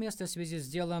 однако, имел место в связи с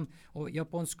делом о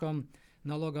японском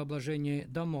налогообложении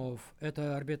домов.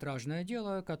 Это арбитражное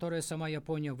дело, которое сама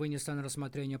Япония вынесла на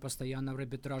рассмотрение постоянного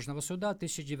арбитражного суда в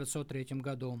 1903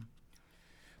 году.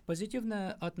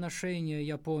 Позитивное отношение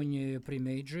Японии при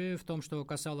Мэйджи в том, что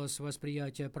касалось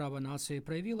восприятия права нации,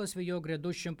 проявилось в ее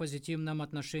грядущем позитивном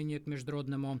отношении к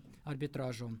международному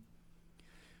арбитражу.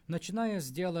 Начиная с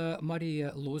дела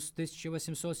Мария Луз в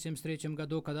 1873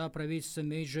 году, когда правительство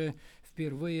Мэйджи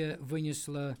впервые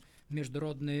вынесло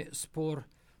международный спор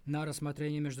на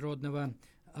рассмотрение Международного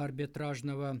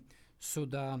арбитражного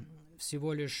суда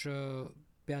всего лишь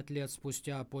 5 лет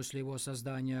спустя после его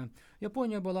создания,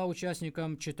 Япония была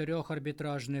участником 4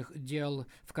 арбитражных дел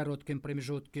в коротком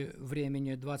промежутке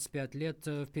времени 25 лет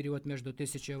в период между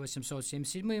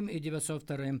 1877 и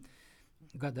 1902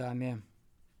 годами.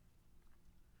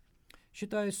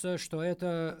 Считается, что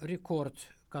это рекорд,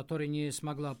 который не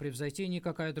смогла превзойти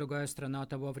никакая другая страна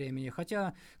того времени.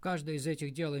 Хотя каждое из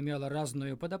этих дел имело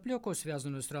разную подоплеку,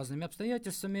 связанную с разными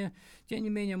обстоятельствами, тем не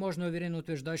менее можно уверенно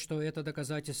утверждать, что это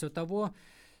доказательство того,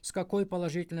 с какой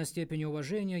положительной степенью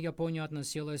уважения Япония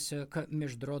относилась к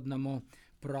международному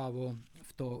праву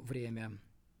в то время.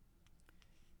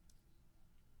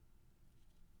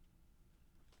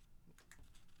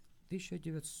 В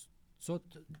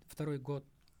 1902 год.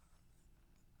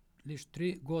 Лишь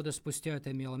 3 года спустя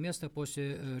это имело место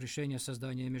после решения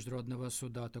создания международного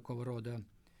суда такого рода.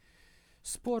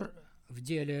 Спор в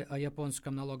деле о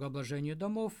японском налогообложении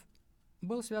домов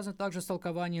был связан также с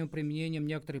толкованием и применением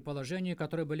некоторых положений,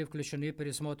 которые были включены в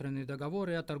пересмотренные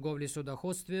договоры о торговле и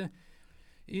судоходстве,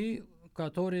 и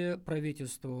которые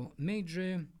правительству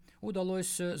Мэйджи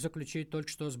удалось заключить только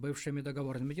что с бывшими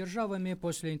договорными державами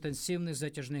после интенсивных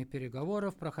затяжных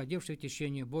переговоров, проходивших в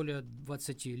течение более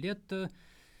 20 лет,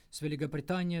 с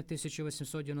Великобританией в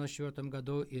 1894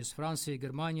 году и с Францией и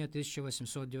Германией в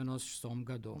 1896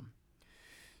 году.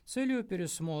 Целью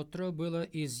пересмотра было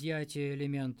изъятие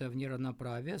элементов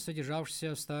неравноправия,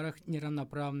 содержавшихся в старых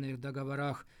неравноправных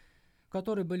договорах,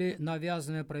 которые были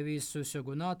навязаны правительству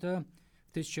сёгуната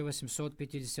в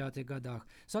 1850-х годах.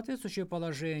 Соответствующие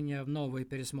положения в новых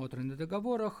пересмотренных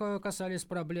договорах касались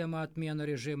проблемы отмены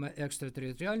режима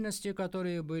экстратерриториальности,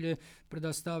 которые были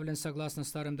предоставлены согласно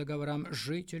старым договорам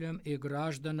жителям и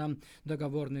гражданам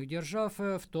договорных держав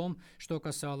в том, что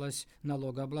касалось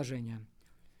налогообложения.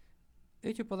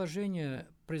 Эти положения,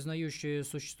 признающие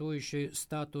существующий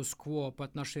статус-кво по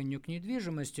отношению к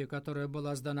недвижимости, которая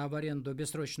была сдана в аренду в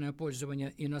бессрочное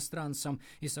пользование иностранцам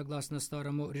и согласно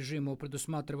старому режиму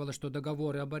предусматривало, что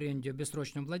договоры об аренде в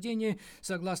бессрочном владении,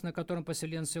 согласно которым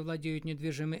поселенцы владеют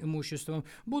недвижимым имуществом,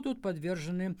 будут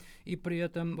подвержены, и при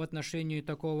этом в отношении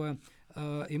такого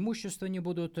имущества не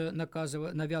будут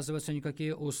навязываться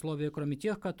никакие условия, кроме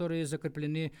тех, которые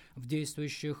закреплены в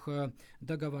действующих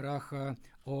договорах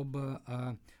об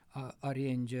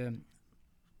аренде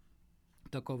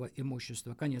такого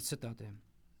имущества. Конец цитаты.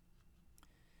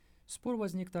 Спор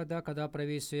возник тогда, когда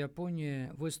правительство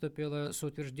Японии выступило с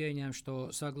утверждением,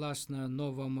 что согласно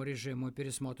новому режиму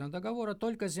пересмотренного договора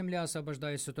только земля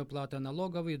освобождается от уплаты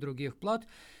налогов и других плат,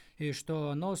 и что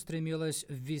оно стремилось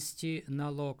ввести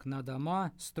налог на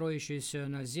дома, строящиеся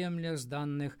на землях,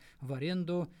 сданных в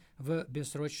аренду в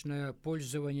бессрочное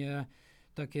пользование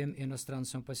таким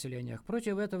иностранцам в поселениях.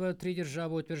 Против этого 3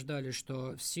 державы утверждали,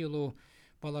 что в силу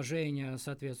положения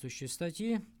соответствующей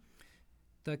статьи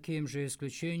таким же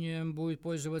исключением будет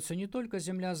пользоваться не только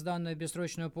земля, сданная в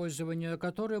бессрочное пользование,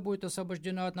 которая будет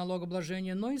освобождена от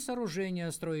налогообложения, но и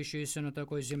сооружения, строящиеся на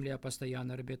такой земле.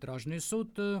 Постоянный арбитражный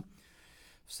суд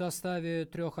в в составе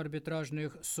 3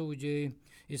 арбитражных судей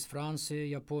из Франции,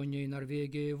 Японии и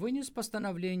Норвегии вынес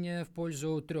постановление в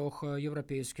пользу 3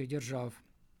 европейских держав.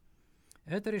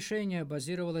 Это решение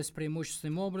базировалось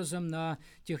преимущественным образом на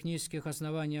технических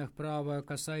основаниях права,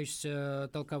 касающихся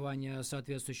толкования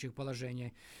соответствующих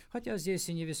положений. Хотя здесь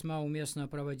и не весьма уместно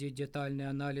проводить детальный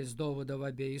анализ доводов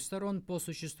обеих сторон по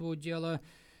существу дела,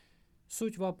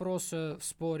 суть вопроса в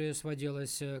споре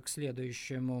сводилась к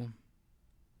следующему.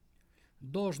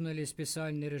 Должен ли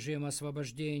специальный режим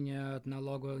освобождения от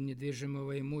налога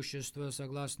недвижимого имущества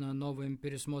согласно новым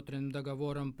пересмотренным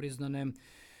договорам, признанным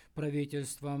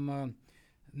правительством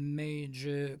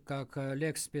Мейджи как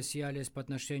lex specialis по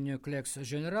отношению к lex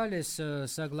generalis,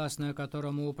 согласно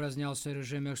которому упразднялся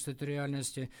режим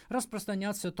экстерриториальности,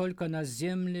 распространяться только на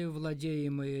земли,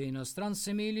 владеемые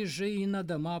иностранцами, или же и на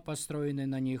дома, построенные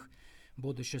на них.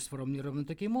 Будучи сформулирован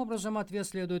таким образом, ответ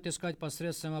следует искать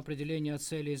посредством определения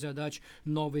целей и задач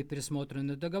новых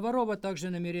пересмотренных договоров, а также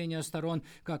намерения сторон,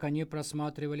 как они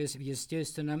просматривались в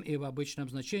естественном и в обычном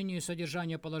значении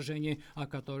содержания положений, о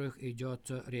которых идет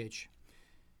речь.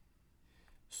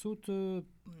 Суд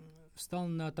встал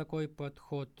на такой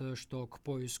подход, что к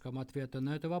поискам ответа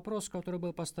на этот вопрос, который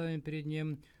был поставлен перед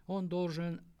ним, он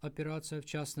должен опираться в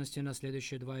частности на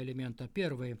следующие 2 элемента.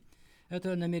 Первый –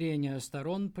 это намерение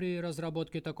сторон при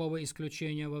разработке такого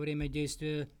исключения во время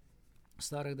действия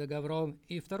старых договоров.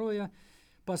 И второе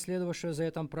 – последовавшая за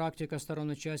этим практика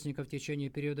сторон-участников в течение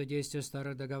периода действия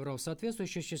старых договоров. В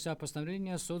соответствующих частях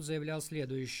постановления суд заявлял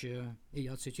следующее, и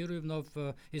я цитирую вновь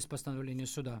из постановления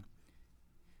суда.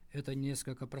 Это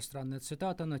несколько пространная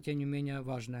цитата, но тем не менее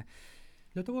важная.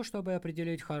 Для того, чтобы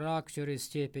определить характер и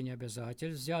степень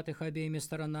обязательств, взятых обеими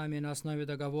сторонами на основе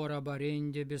договора об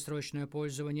аренде, бессрочное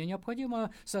пользование,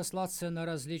 необходимо сослаться на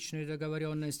различные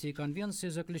договоренности и конвенции,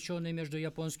 заключенные между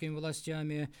японскими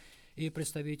властями и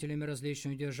представителями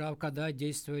различных держав, когда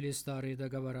действовали старые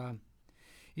договора.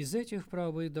 Из этих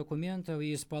правовых документов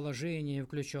и из положений,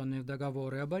 включенных в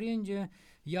договоры об аренде,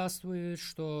 яствует,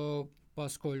 что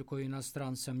поскольку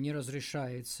иностранцам не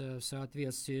разрешается в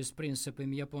соответствии с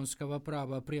принципами японского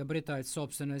права приобретать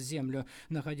собственную землю,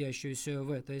 находящуюся в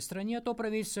этой стране, то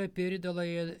правительство передало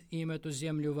им эту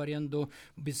землю в аренду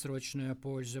в бессрочное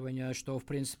пользование, что в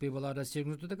принципе была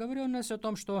достигнута договоренность о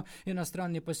том, что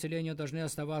иностранные поселения должны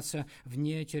оставаться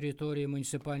вне территории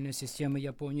муниципальной системы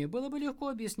Японии. Было бы легко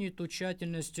объяснить ту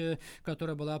тщательность,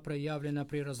 которая была проявлена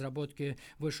при разработке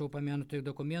вышеупомянутых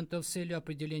документов с целью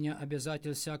определения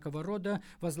обязательств всякого рода,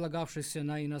 возлагавшихся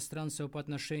на иностранцев по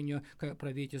отношению к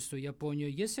правительству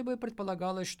Японии, если бы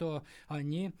предполагалось, что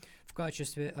они в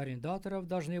качестве арендаторов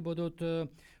должны будут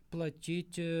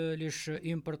платить лишь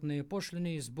импортные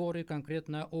пошлины и сборы,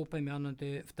 конкретно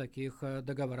упомянутые в таких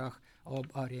договорах об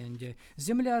аренде.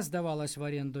 Земля сдавалась в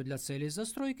аренду для целей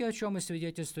застройки, о чем и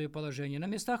свидетельствует положение на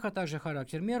местах, а также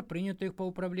характер мер, принятых по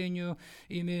управлению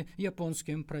ими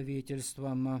японским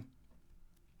правительством.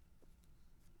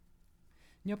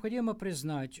 Необходимо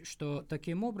признать, что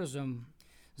таким образом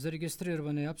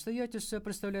зарегистрированные обстоятельства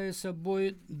представляют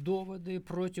собой доводы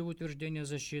против утверждения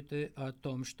защиты о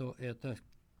том, что это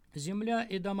земля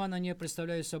и дома на ней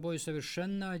представляют собой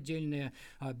совершенно отдельные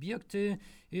объекты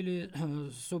или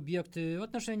субъекты в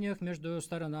отношениях между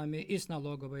сторонами и с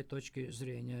налоговой точки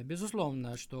зрения.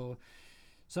 Безусловно, что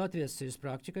в соответствии с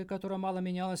практикой, которая мало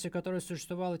менялась и которая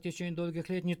существовала в течение долгих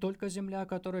лет, не только земля, о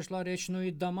которой шла речь, но и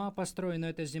дома, построенные на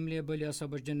этой земле, были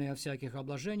освобождены от всяких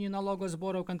обложений, налогов,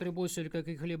 сборов, контрибуций или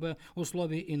каких-либо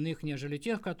условий иных, нежели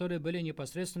тех, которые были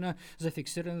непосредственно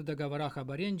зафиксированы в договорах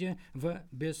об аренде в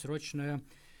бессрочное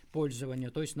пользование,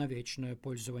 то есть на вечное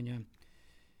пользование.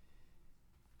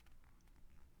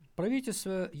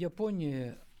 Правительство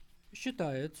Японии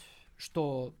считает,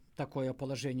 что такое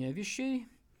положение вещей,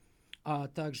 а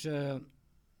также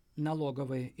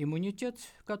налоговый иммунитет,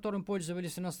 которым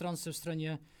пользовались иностранцы в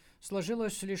стране,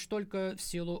 сложилось лишь только в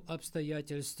силу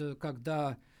обстоятельств,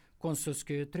 когда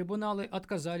консульские трибуналы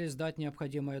отказались дать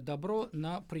необходимое добро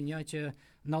на принятие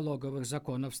налоговых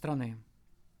законов страны.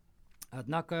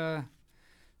 Однако,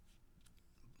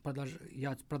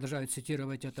 я продолжаю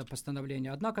цитировать это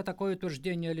постановление, однако такое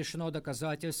утверждение лишено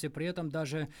доказательств, и при этом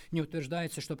даже не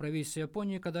утверждается, что правительство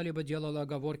Японии когда-либо делало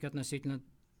оговорки относительно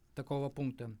такого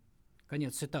пункта.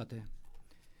 Конец цитаты.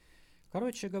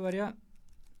 Короче говоря,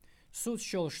 суд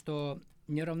счел, что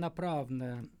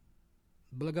неравноправное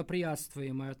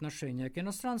благоприятствуемое отношение к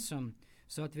иностранцам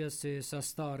в соответствии со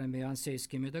старыми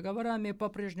ансейскими договорами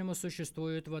по-прежнему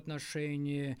существует в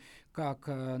отношении как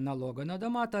налога на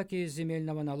дома, так и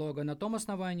земельного налога на том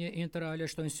основании интер аля,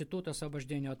 что институт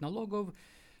освобождения от налогов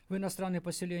в иностранных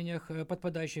поселениях,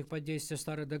 подпадающих под действие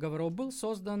старых договоров, был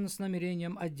создан с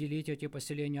намерением отделить эти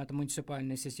поселения от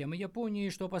муниципальной системы Японии,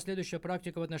 что последующая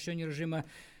практика в отношении режима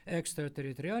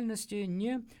экстерриториальности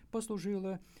не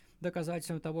послужила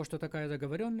доказательством того, что такая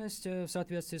договоренность в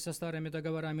соответствии со старыми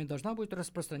договорами должна будет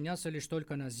распространяться лишь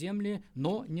только на земли,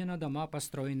 но не на дома,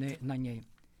 построенные на ней.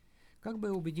 Как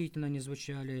бы убедительно ни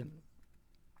звучали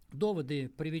доводы,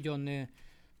 приведенные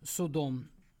судом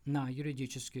на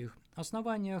юридических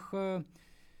основаниях,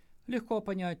 легко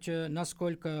понять,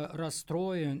 насколько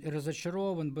расстроен и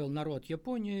разочарован был народ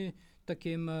Японии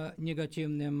таким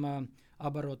негативным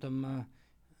оборотом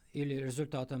или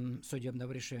результатом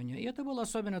судебного решения. И это было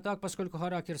особенно так, поскольку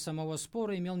характер самого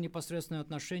спора имел непосредственное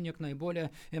отношение к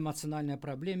наиболее эмоциональной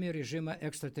проблеме режима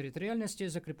экстерриториальности,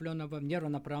 закрепленного в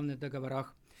неравноправных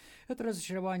договорах. Это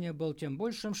разочарование было тем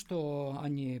большим, что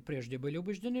они прежде были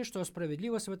убеждены, что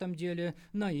справедливость в этом деле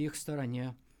на их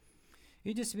стороне.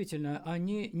 И действительно,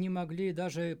 они не могли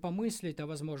даже помыслить о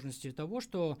возможности того,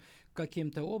 что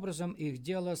каким-то образом их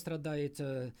дело страдает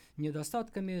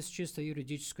недостатками с чисто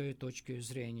юридической точки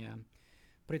зрения.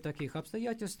 При таких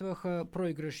обстоятельствах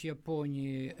проигрыш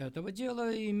Японии этого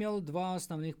дела имел два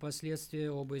основных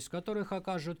последствия, оба из которых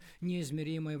окажут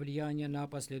неизмеримое влияние на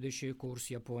последующий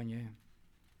курс Японии.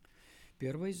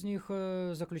 Первый из них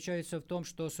заключается в том,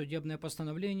 что судебное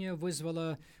постановление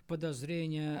вызвало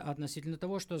подозрение относительно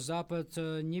того, что Запад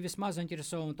не весьма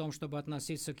заинтересован в том, чтобы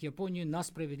относиться к Японии на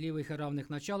справедливых и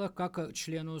равных началах, как к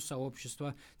члену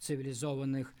сообщества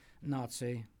цивилизованных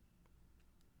наций.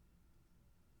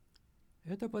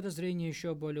 Это подозрение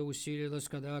еще более усилилось,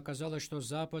 когда оказалось, что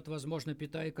Запад, возможно,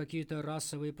 питает какие-то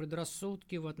расовые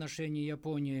предрассудки в отношении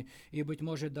Японии и, быть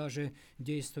может, даже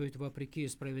действует вопреки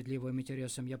справедливым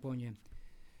интересам Японии.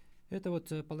 Это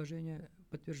положение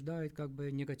подтверждает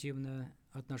негативное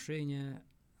отношение,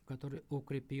 которое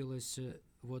укрепилось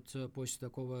после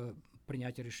такого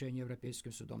принятия решения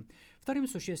Европейским судом. Вторым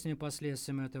существенным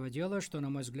последствием этого дела, что, на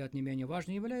мой взгляд, не менее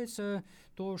важно, является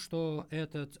то, что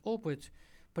этот опыт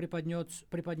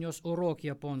преподнес урок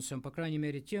японцам, по крайней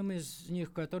мере, тем из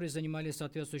них, которые занимали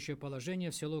соответствующее положение,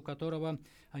 в силу которого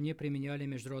они применяли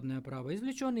международное право.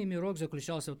 Извлеченный ими урок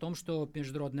заключался в том, что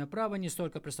международное право не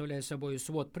столько представляет собой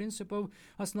свод принципов,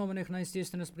 основанных на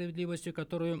естественной справедливости,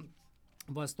 которую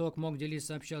Восток мог делить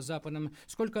сообща с Западом,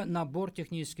 сколько набор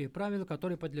технических правил,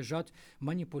 которые подлежат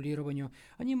манипулированию.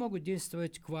 Они могут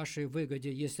действовать к вашей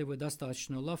выгоде, если вы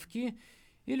достаточно ловки,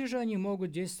 или же они могут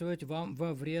действовать вам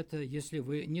во вред, если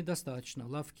вы недостаточно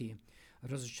ловки.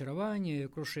 Разочарование и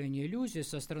крушение иллюзий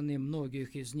со стороны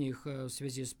многих из них в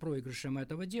связи с проигрышем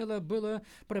этого дела было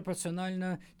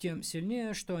пропорционально тем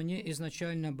сильнее, что они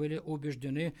изначально были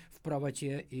убеждены в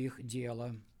правоте их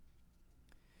дела.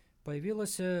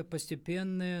 Появилась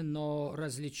постепенная, но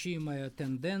различимая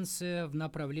тенденция в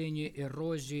направлении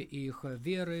эрозии их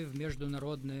веры в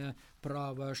международное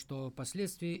право, что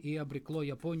впоследствии и обрекло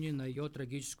Японию на ее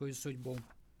трагическую судьбу.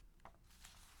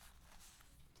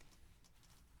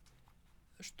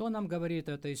 Что нам говорит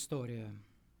эта история?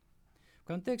 В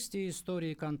контексте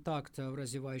истории контактов,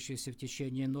 развивающихся в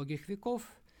течение многих веков,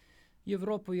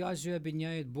 Европу и Азию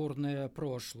объединяет бурное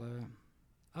прошлое.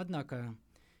 Однако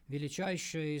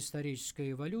величайшая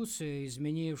историческая эволюция,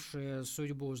 изменившая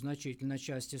судьбу значительной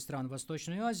части стран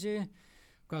Восточной Азии,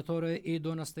 которая и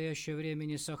до настоящего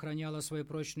времени сохраняла свой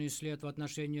прочный след в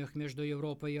отношениях между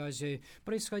Европой и Азией,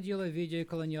 происходила в виде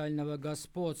колониального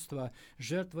господства,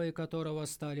 жертвой которого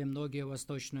стали многие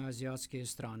восточноазиатские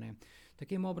страны.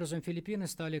 Таким образом, Филиппины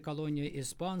стали колонией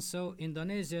испанцев,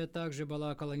 Индонезия также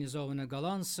была колонизована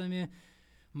голландцами,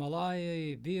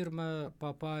 Малайя и Бирма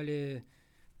попали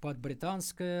под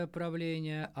британское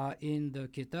правление, а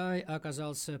Индокитай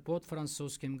оказался под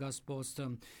французским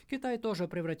господством. Китай тоже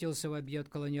превратился в объект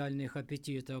колониальных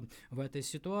аппетитов. В этой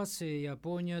ситуации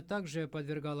Япония также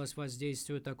подвергалась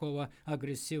воздействию такого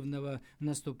агрессивного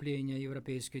наступления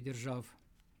европейских держав.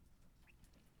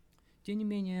 Тем не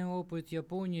менее, опыт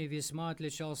Японии весьма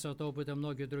отличался от опыта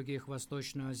многих других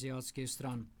восточноазиатских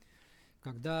стран.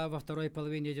 Когда во второй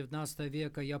половине XIX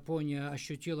века Япония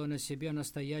ощутила на себе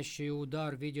настоящий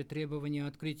удар в виде требования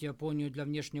открыть Японию для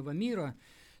внешнего мира,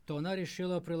 то она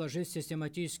решила приложить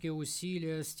систематические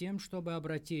усилия с тем, чтобы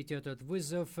обратить этот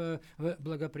вызов в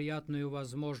благоприятную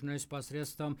возможность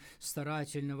посредством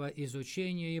старательного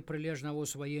изучения и прилежного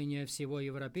усвоения всего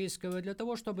европейского для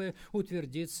того, чтобы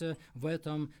утвердиться в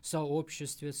этом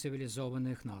сообществе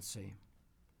цивилизованных наций.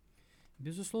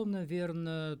 Безусловно,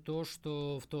 верно то,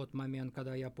 что в тот момент,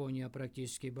 когда Япония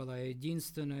практически была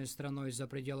единственной страной за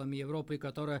пределами Европы,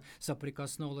 которая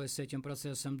соприкоснулась с этим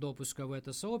процессом допуска в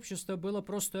это сообщество, было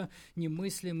просто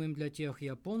немыслимым для тех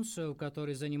японцев,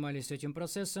 которые занимались этим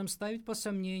процессом, ставить под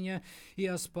сомнение и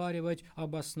оспаривать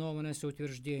обоснованность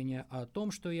утверждения о том,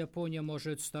 что Япония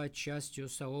может стать частью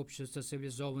сообщества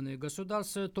цивилизованных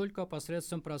государств только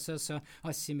посредством процесса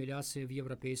ассимиляции в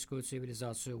европейскую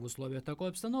цивилизацию. В условиях такой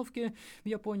обстановки в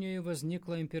Японии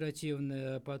возникла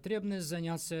императивная потребность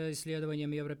заняться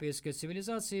исследованием европейской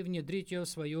цивилизации и внедрить ее в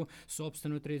свою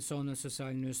собственную традиционную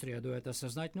социальную среду. Это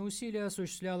сознательное усилие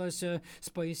осуществлялось с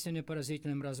поистине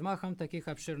поразительным размахом в таких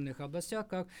обширных областях,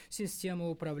 как система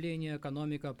управления,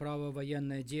 экономика, право,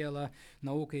 военное дело,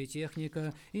 наука и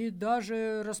техника, и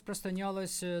даже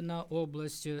распространялось на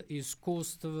область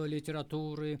искусств,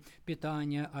 литературы,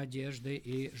 питания, одежды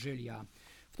и жилья.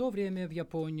 В то время в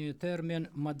Японии термин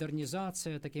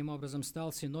 «модернизация» таким образом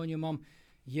стал синонимом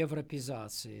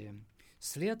европеизации.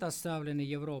 След, оставленный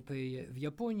Европой в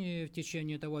Японии в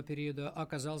течение того периода,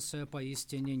 оказался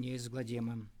поистине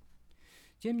неизгладимым.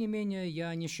 Тем не менее,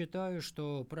 я не считаю,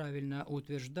 что правильно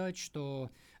утверждать, что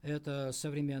эта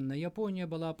современная Япония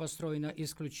была построена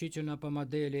исключительно по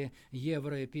модели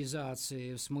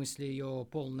европеизации, в смысле ее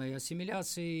полной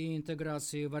ассимиляции и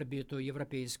интеграции в орбиту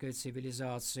европейской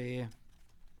цивилизации.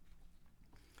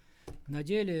 На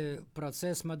деле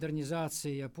процесс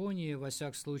модернизации Японии, во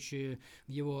всяком случае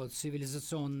в его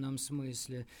цивилизационном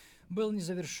смысле, был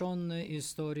незавершенной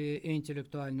историей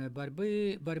интеллектуальной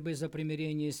борьбы за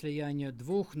примирение и слияние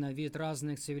двух на вид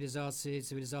разных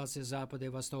цивилизаций Запада и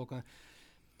Востока.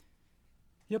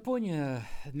 Япония,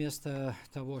 вместо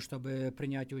того, чтобы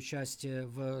принять участие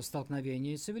в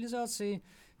столкновении цивилизаций,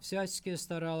 всячески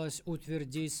старалась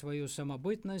утвердить свою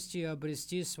самобытность и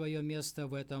обрести свое место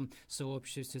в этом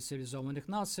сообществе цивилизованных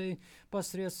наций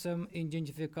посредством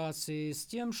идентификации с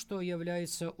тем, что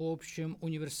является общим,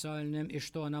 универсальным и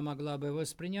что она могла бы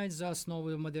воспринять за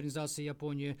основу модернизации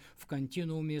Японии в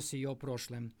континууме с ее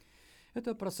прошлым.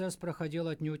 Этот процесс проходил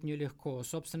отнюдь нелегко.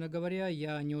 Собственно говоря,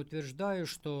 я не утверждаю,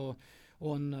 что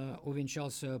он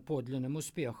увенчался подлинным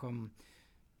успехом.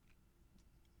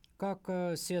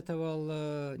 Как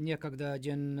сетовал некогда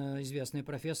один известный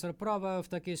профессор права в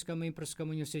Токийском имперском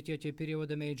университете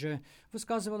периода Мэйджи,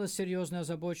 высказывалась серьезная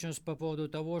озабоченность по поводу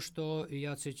того, что,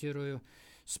 я цитирую,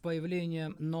 «с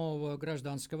появлением нового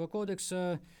гражданского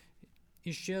кодекса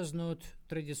исчезнут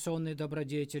традиционные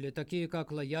добродетели, такие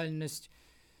как лояльность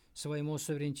своему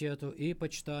суверенитету и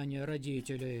почитание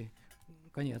родителей».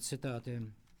 Конец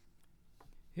цитаты.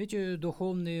 Эти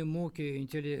духовные муки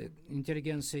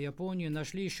интеллигенции Японии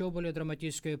нашли еще более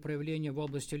драматическое проявление в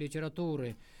области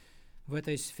литературы. В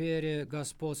этой сфере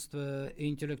господство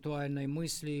интеллектуальной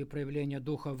мысли и проявление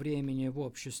духа времени в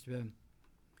обществе.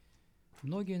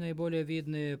 Многие наиболее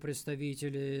видные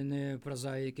представители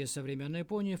прозаики современной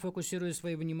Японии фокусируют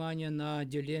свое внимание на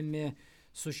дилемме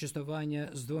существования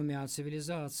с двумя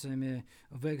цивилизациями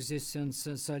в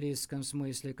экзистенциалистском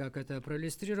смысле, как это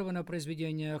проиллюстрировано в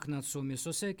произведениях Нацуми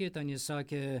Сосеки,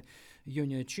 Танисаки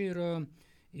Юничиро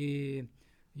и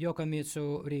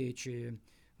Йокомицу Ричи.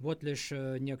 Вот лишь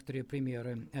некоторые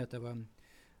примеры этого.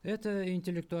 Эта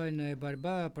интеллектуальная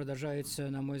борьба продолжается,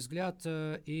 на мой взгляд,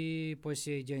 и по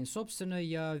сей день. Собственно,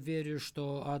 я верю,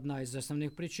 что одна из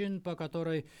основных причин, по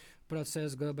которой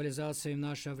процесс глобализации в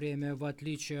наше время, в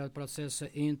отличие от процесса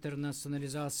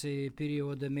интернационализации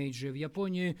периода Мэйджи в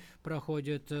Японии,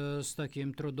 проходит с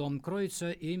таким трудом,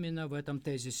 кроется именно в этом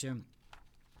тезисе.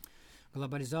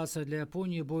 Глобализация для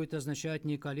Японии будет означать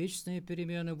не количественные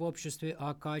перемены в обществе,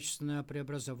 а качественное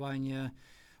преобразование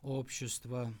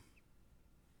общества.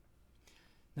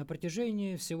 На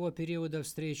протяжении всего периода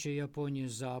встречи Японии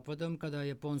с Западом, когда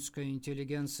японская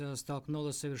интеллигенция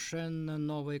столкнулась с совершенно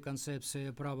новой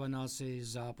концепцией права нации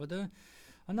Запада,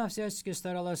 она всячески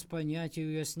старалась понять и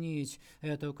уяснить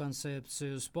эту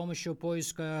концепцию с помощью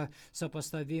поиска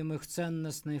сопоставимых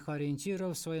ценностных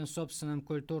ориентиров в своем собственном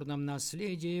культурном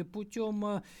наследии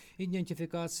путем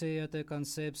идентификации этой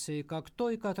концепции как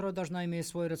той, которая должна иметь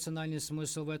свой рациональный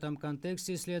смысл в этом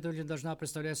контексте и, следовательно, должна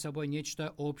представлять собой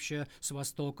нечто общее с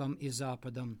Востоком и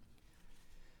Западом.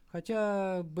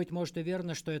 Хотя, быть может, и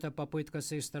верно, что эта попытка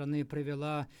с их стороны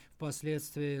привела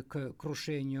впоследствии к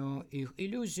крушению их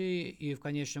иллюзий и в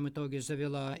конечном итоге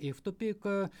завела их в тупик,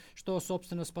 что,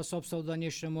 собственно, способствовало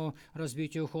дальнейшему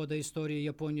развитию хода истории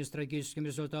Японии с трагическими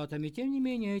результатами. Тем не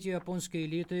менее, эти японские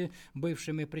элиты,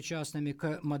 бывшими причастными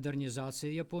к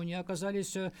модернизации Японии,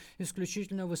 оказались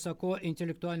исключительно высоко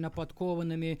интеллектуально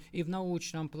подкованными и в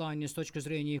научном плане с точки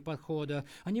зрения их подхода.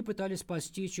 Они пытались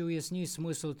постичь и уяснить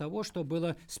смысл того, что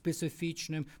было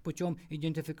специфичным, путем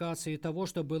идентификации того,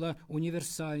 что было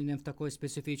универсальным в такой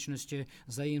специфичности,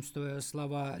 заимствуя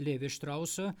слова Леви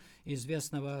Штрауса,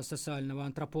 известного социального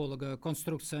антрополога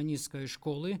конструкционистской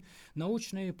школы.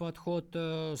 Научный подход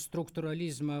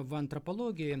структурализма в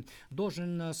антропологии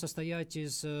должен состоять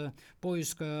из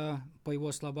поиска, по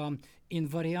его словам,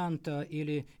 инварианта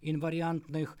или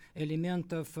инвариантных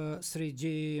элементов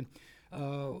среди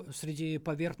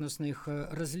поверхностных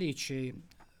различий.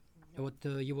 Вот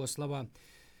его слова.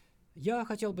 Я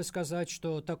хотел бы сказать,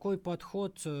 что такой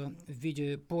подход в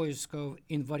виде поисков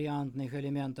инвариантных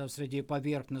элементов среди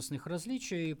поверхностных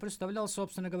различий представлял,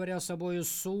 собственно говоря, собой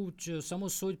саму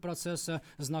суть процесса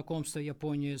знакомства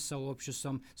Японии с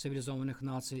сообществом цивилизованных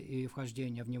наций и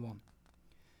вхождения в него.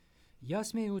 Я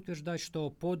смею утверждать, что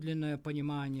подлинное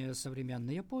понимание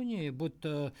современной Японии, будь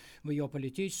то в ее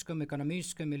политическом,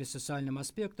 экономическом или социальном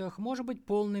аспектах, может быть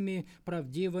полным и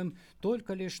правдивым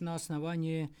только лишь на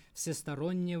основании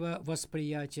всестороннего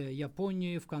восприятия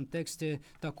Японии в контексте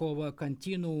такого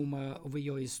континуума в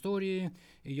ее истории,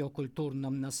 ее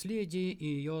культурном наследии и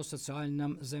ее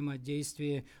социальном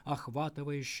взаимодействии,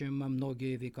 охватывающем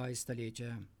многие века и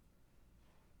столетия.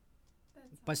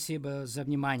 Спасибо за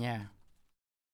внимание.